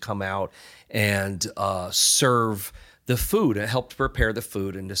village to come out and serve the food, and help to prepare the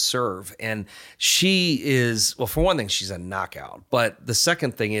food and to serve. And she is, well, for one thing, she's a knockout, but the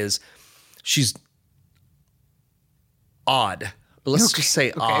second thing is she's odd. Let's just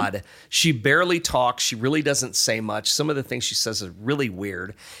say odd. She barely talks. She really doesn't say much. Some of the things she says is really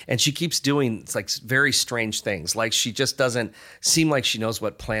weird. And she keeps doing very strange things. Like she just doesn't seem like she knows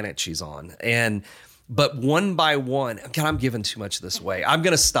what planet she's on. But one by one, God, I'm giving too much of this away. I'm going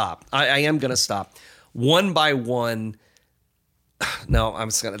to stop. I am going to stop. One by one. No,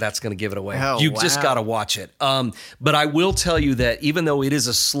 that's going to give it away. Just got to watch it. But I will tell you that even though it is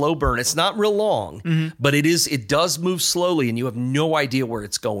a slow burn, it's not real long, but it does move slowly, and you have no idea where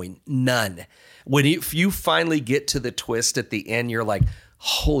it's going. None. If you finally get to the twist at the end, you're like,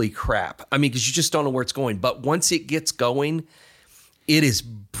 holy crap. Because you just don't know where it's going. But once it gets going, it is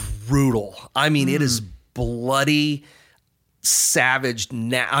brutal. It is bloody, savage.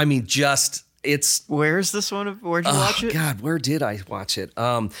 Where's this one? Where'd you watch it? God, where did I watch it?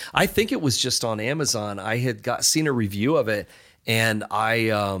 I think it was just on Amazon. I had seen a review of it, and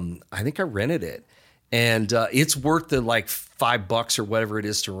I think I rented it, and it's worth the $5 or whatever it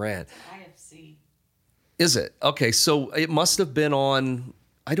is to rent. IFC. Is it? Okay, so it must have been on.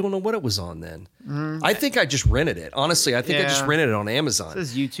 I don't know what it was on then. I think I just rented it. Honestly, I think I just rented it on Amazon. It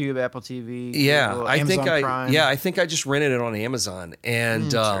says YouTube, Apple TV. Yeah, Google, Amazon Prime. I think I just rented it on Amazon, and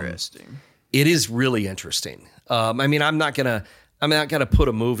interesting. It is really interesting. I'm not gonna put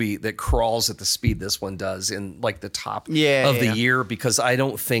a movie that crawls at the speed this one does in the top of the year, because I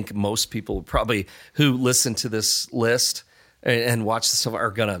don't think most people probably who listen to this list and watch this stuff are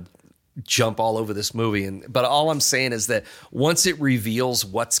gonna jump all over this movie. But all I'm saying is that once it reveals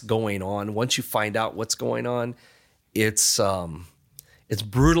what's going on, once you find out what's going on, it's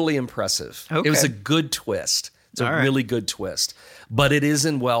brutally impressive. Okay. It was a good twist. It's a really good twist. But it is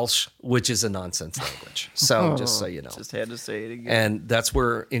in Welsh, which is a nonsense language. So just so you know. Just had to say it again. And that's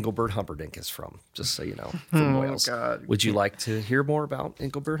where Engelbert Humperdinck is from, just so you know, from Wales. God. Would you like to hear more about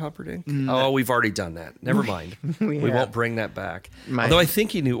Engelbert Humperdinck? Oh, we've already done that. Never mind. we won't bring that back. Although I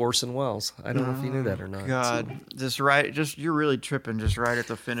think he knew Orson Welles. I don't know if he knew that or not. God, you're really tripping just right at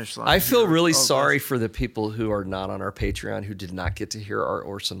the finish line. I feel really sorry for the people who are not on our Patreon who did not get to hear our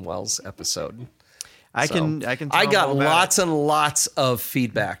Orson Welles episode. I can. I got lots and lots of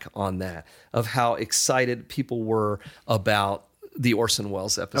feedback on that, of how excited people were about the Orson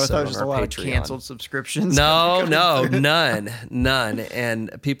Welles episode on our Patreon. A lot of canceled subscriptions. No, none.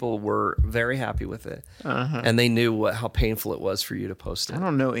 And people were very happy with it, and they knew how painful it was for you to post it. I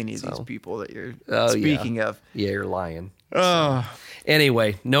don't know any of these people that you're speaking of. Yeah, you're lying. Oh.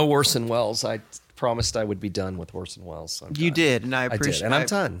 Anyway, no Orson Welles. I promised I would be done with Orson Welles. So you did, and I appreciate. And I'm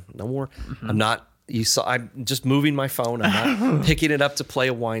done. No more. I'm not You saw I'm just moving my phone. I'm not picking it up to play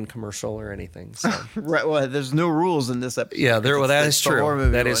a wine commercial or anything. So. Right. Well, there's no rules in this episode. Yeah, that is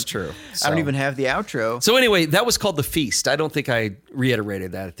true. That is true. So. I don't even have the outro. So anyway, that was called The Feast. I don't think I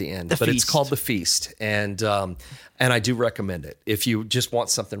reiterated that at the end, but it's called The Feast, and I do recommend it if you just want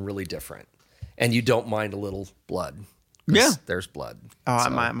something really different and you don't mind a little blood. Yeah, there's blood. Oh,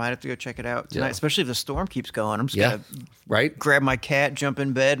 so. I might have to go check it out tonight, especially if the storm keeps going. I'm just gonna grab my cat, jump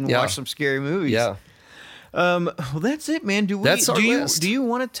in bed, and watch some scary movies. Yeah. Well, that's it, man. That's our list. Do you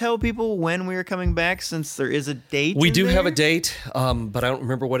want to tell people when we are coming back, since there is a date? We do have a date, but I don't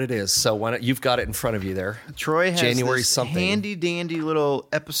remember what it is. So why don't you've got it in front of you there? Troy has January this something. handy dandy little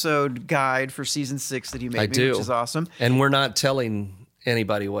episode guide for season 6 that he made me, which is awesome. And we're not telling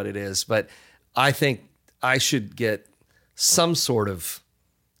anybody what it is, but I think I should get some sort of,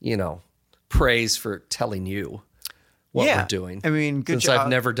 praise for telling you what we're doing. I mean, good job. Since I've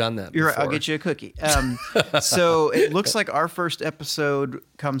never done that You're before. Right, I'll get you a cookie. So it looks like our first episode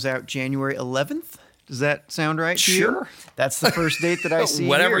comes out January 11th. Does that sound right to you? Sure. That's the first date that I see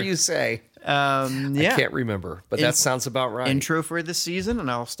Whatever here. you say. Yeah. I can't remember, but that sounds about right. Intro for the season,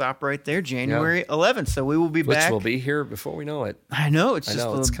 and I'll stop right there, January 11th. So we will be back. Which will be here before we know it. I know. It's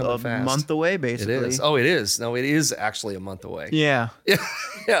just a month away, basically. It is. Oh, it is. No, it is actually a month away. Yeah.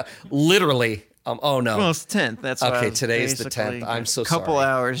 Yeah. Literally. Oh, no. Well, it's 10th. That's okay. Today's the 10th. I'm so sorry. Couple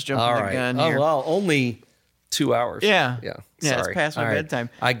hours jumping the gun here. Oh, well, only 2 hours. Yeah. Yeah. Yeah, sorry. it's past my bedtime.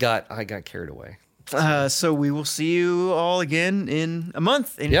 I got carried away. So we will see you all again in a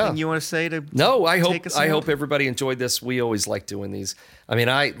month. Anything you want to say to take us out? I hope everybody enjoyed this. We always like doing these. I mean,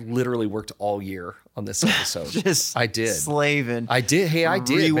 I literally worked all year on this episode. I did. Slaving. I did. Hey, I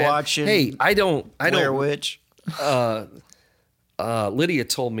did. Rewatching. Hey, I don't. Blair Witch. Lydia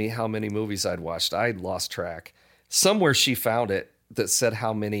told me how many movies I'd watched. I'd lost track. Somewhere she found it that said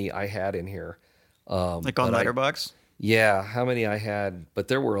how many I had in here. Like on Letterboxd? Yeah, how many I had, but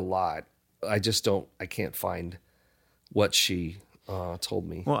there were a lot. I can't find what she told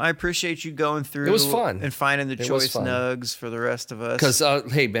me. Well, I appreciate you going through. It was fun. And finding the choice nugs for the rest of us.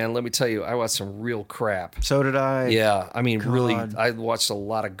 Because, hey, man, let me tell you, I watched some real crap. So did I. Yeah. I mean, really, I watched a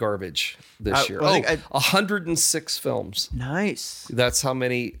lot of garbage this year. 106 films. Nice. That's how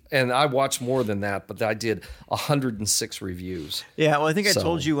many. And I watched more than that, but I did 106 reviews. Yeah. Well, I think I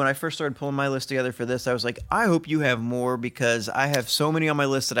told you when I first started pulling my list together for this, I was like, I hope you have more, because I have so many on my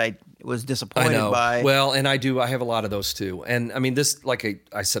list that I was disappointed by. Well, and I have a lot of those too. And I mean, this, like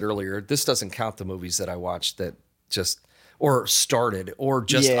I said earlier, this doesn't count the movies that I watched that or started, or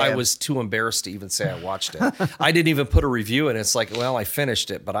I was too embarrassed to even say I watched it. I didn't even put a review in. It's like, well, I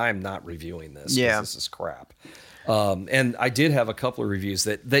finished it, but I'm not reviewing this. Yeah. This is crap. And I did have a couple of reviews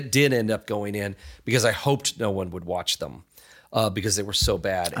that did end up going in because I hoped no one would watch them because they were so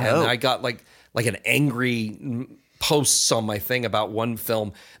bad. And I got like an angry posts on my thing about one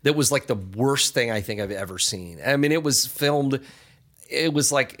film that was like the worst thing I think I've ever seen. I mean, it was filmed, it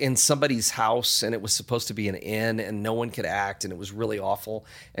was like in somebody's house, and it was supposed to be an inn, and no one could act, and it was really awful.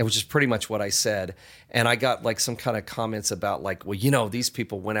 It was just pretty much what I said. And I got like some kind of comments about like, well, these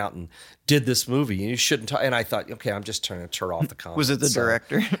people went out and did this movie, and you shouldn't. And I thought, okay, I'm just trying to turn off the comments. Was it the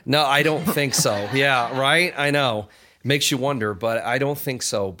director? No, I don't think so. Yeah, right? I know. It makes you wonder, but I don't think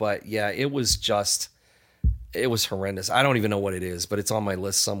so. But yeah, it was horrendous. I don't even know what it is, but it's on my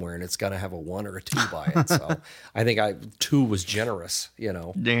list somewhere, and it's got to have a 1 or a 2 by it. So I think 2 was generous,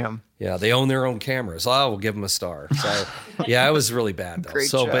 Damn. Yeah, they own their own cameras. Oh, we'll give them a star. So yeah, it was really bad though.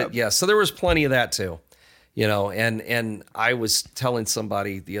 Great job. But yeah, so there was plenty of that too, and I was telling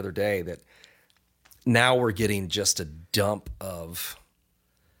somebody the other day that now we're getting just a dump of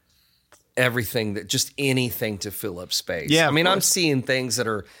everything, just anything to fill up space. Yeah, I mean, I'm seeing things that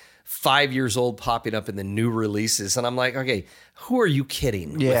are 5 years old popping up in the new releases, and I'm like, okay, who are you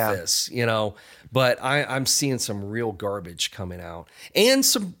kidding with this? But I'm seeing some real garbage coming out, and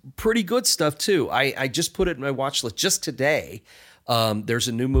some pretty good stuff too. I just put it in my watch list just today. There's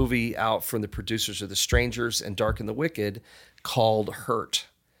a new movie out from the producers of The Strangers and Dark and the Wicked called Hurt,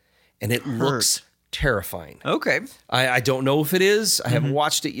 and it looks terrifying. Okay. I don't know if it is. I haven't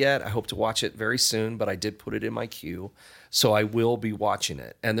watched it yet. I hope to watch it very soon, but I did put it in my queue. So I will be watching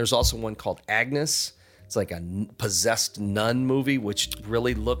it. And there's also one called Agnes. It's like a possessed nun movie, which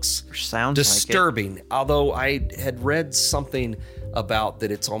really looks disturbing. Like although I had read something about that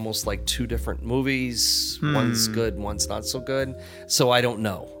it's almost like 2 different movies. One's good, one's not so good. So I don't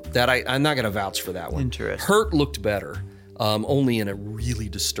know. That I'm not going to vouch for that one. Interesting. Hurt looked better, only in a really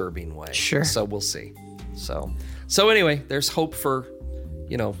disturbing way. Sure. So we'll see. So anyway, there's hope for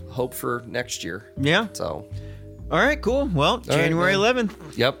next year. Yeah. So. All right, cool. Well, January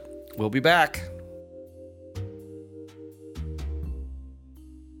 11th. Yep. We'll be back.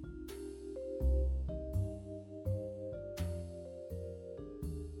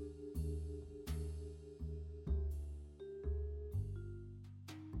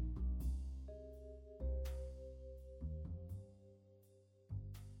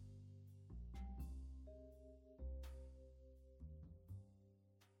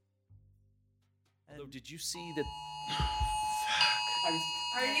 Although, did you see that?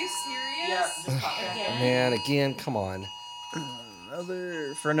 Are you serious? Yeah, just pop back in. Man, again, come on.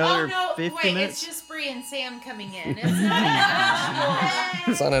 Another Oh no! 50 Wait, minutes. it's just Bree and Sam coming in. It's not an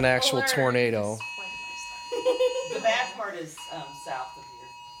actual. It's not an actual alert. tornado. The bad part is south of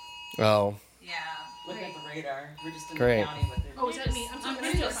here. Oh, Yeah. Look at the radar. We're just in Great. the county with it. Oh, is that me? I'm I'm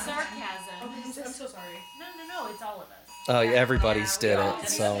sorry. just sarcasm. I'm so sorry. No, it's all of us. oh, yeah, everybody's did it.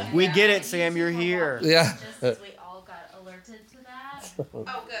 So We get it, Sam. You're here. yeah. Just as we all got alerted to that. Oh,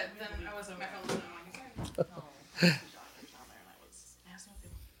 good. Then I wasn't. My phone wasn't on. Sorry. Oh.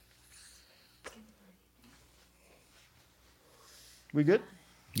 We good?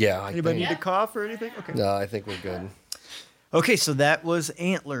 Yeah. I Anybody think, need to cough or anything? Okay. no, I think we're good. Okay, so that was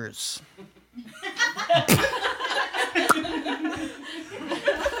Antlers.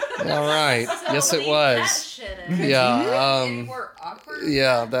 All right. So Yes, it leave was. That shit in. Yeah. More awkward.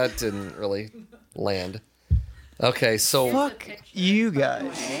 Yeah, that didn't really land. Okay, so Fuck you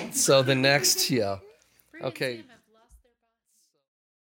guys. so the next, yeah. Bree and Okay. Sam have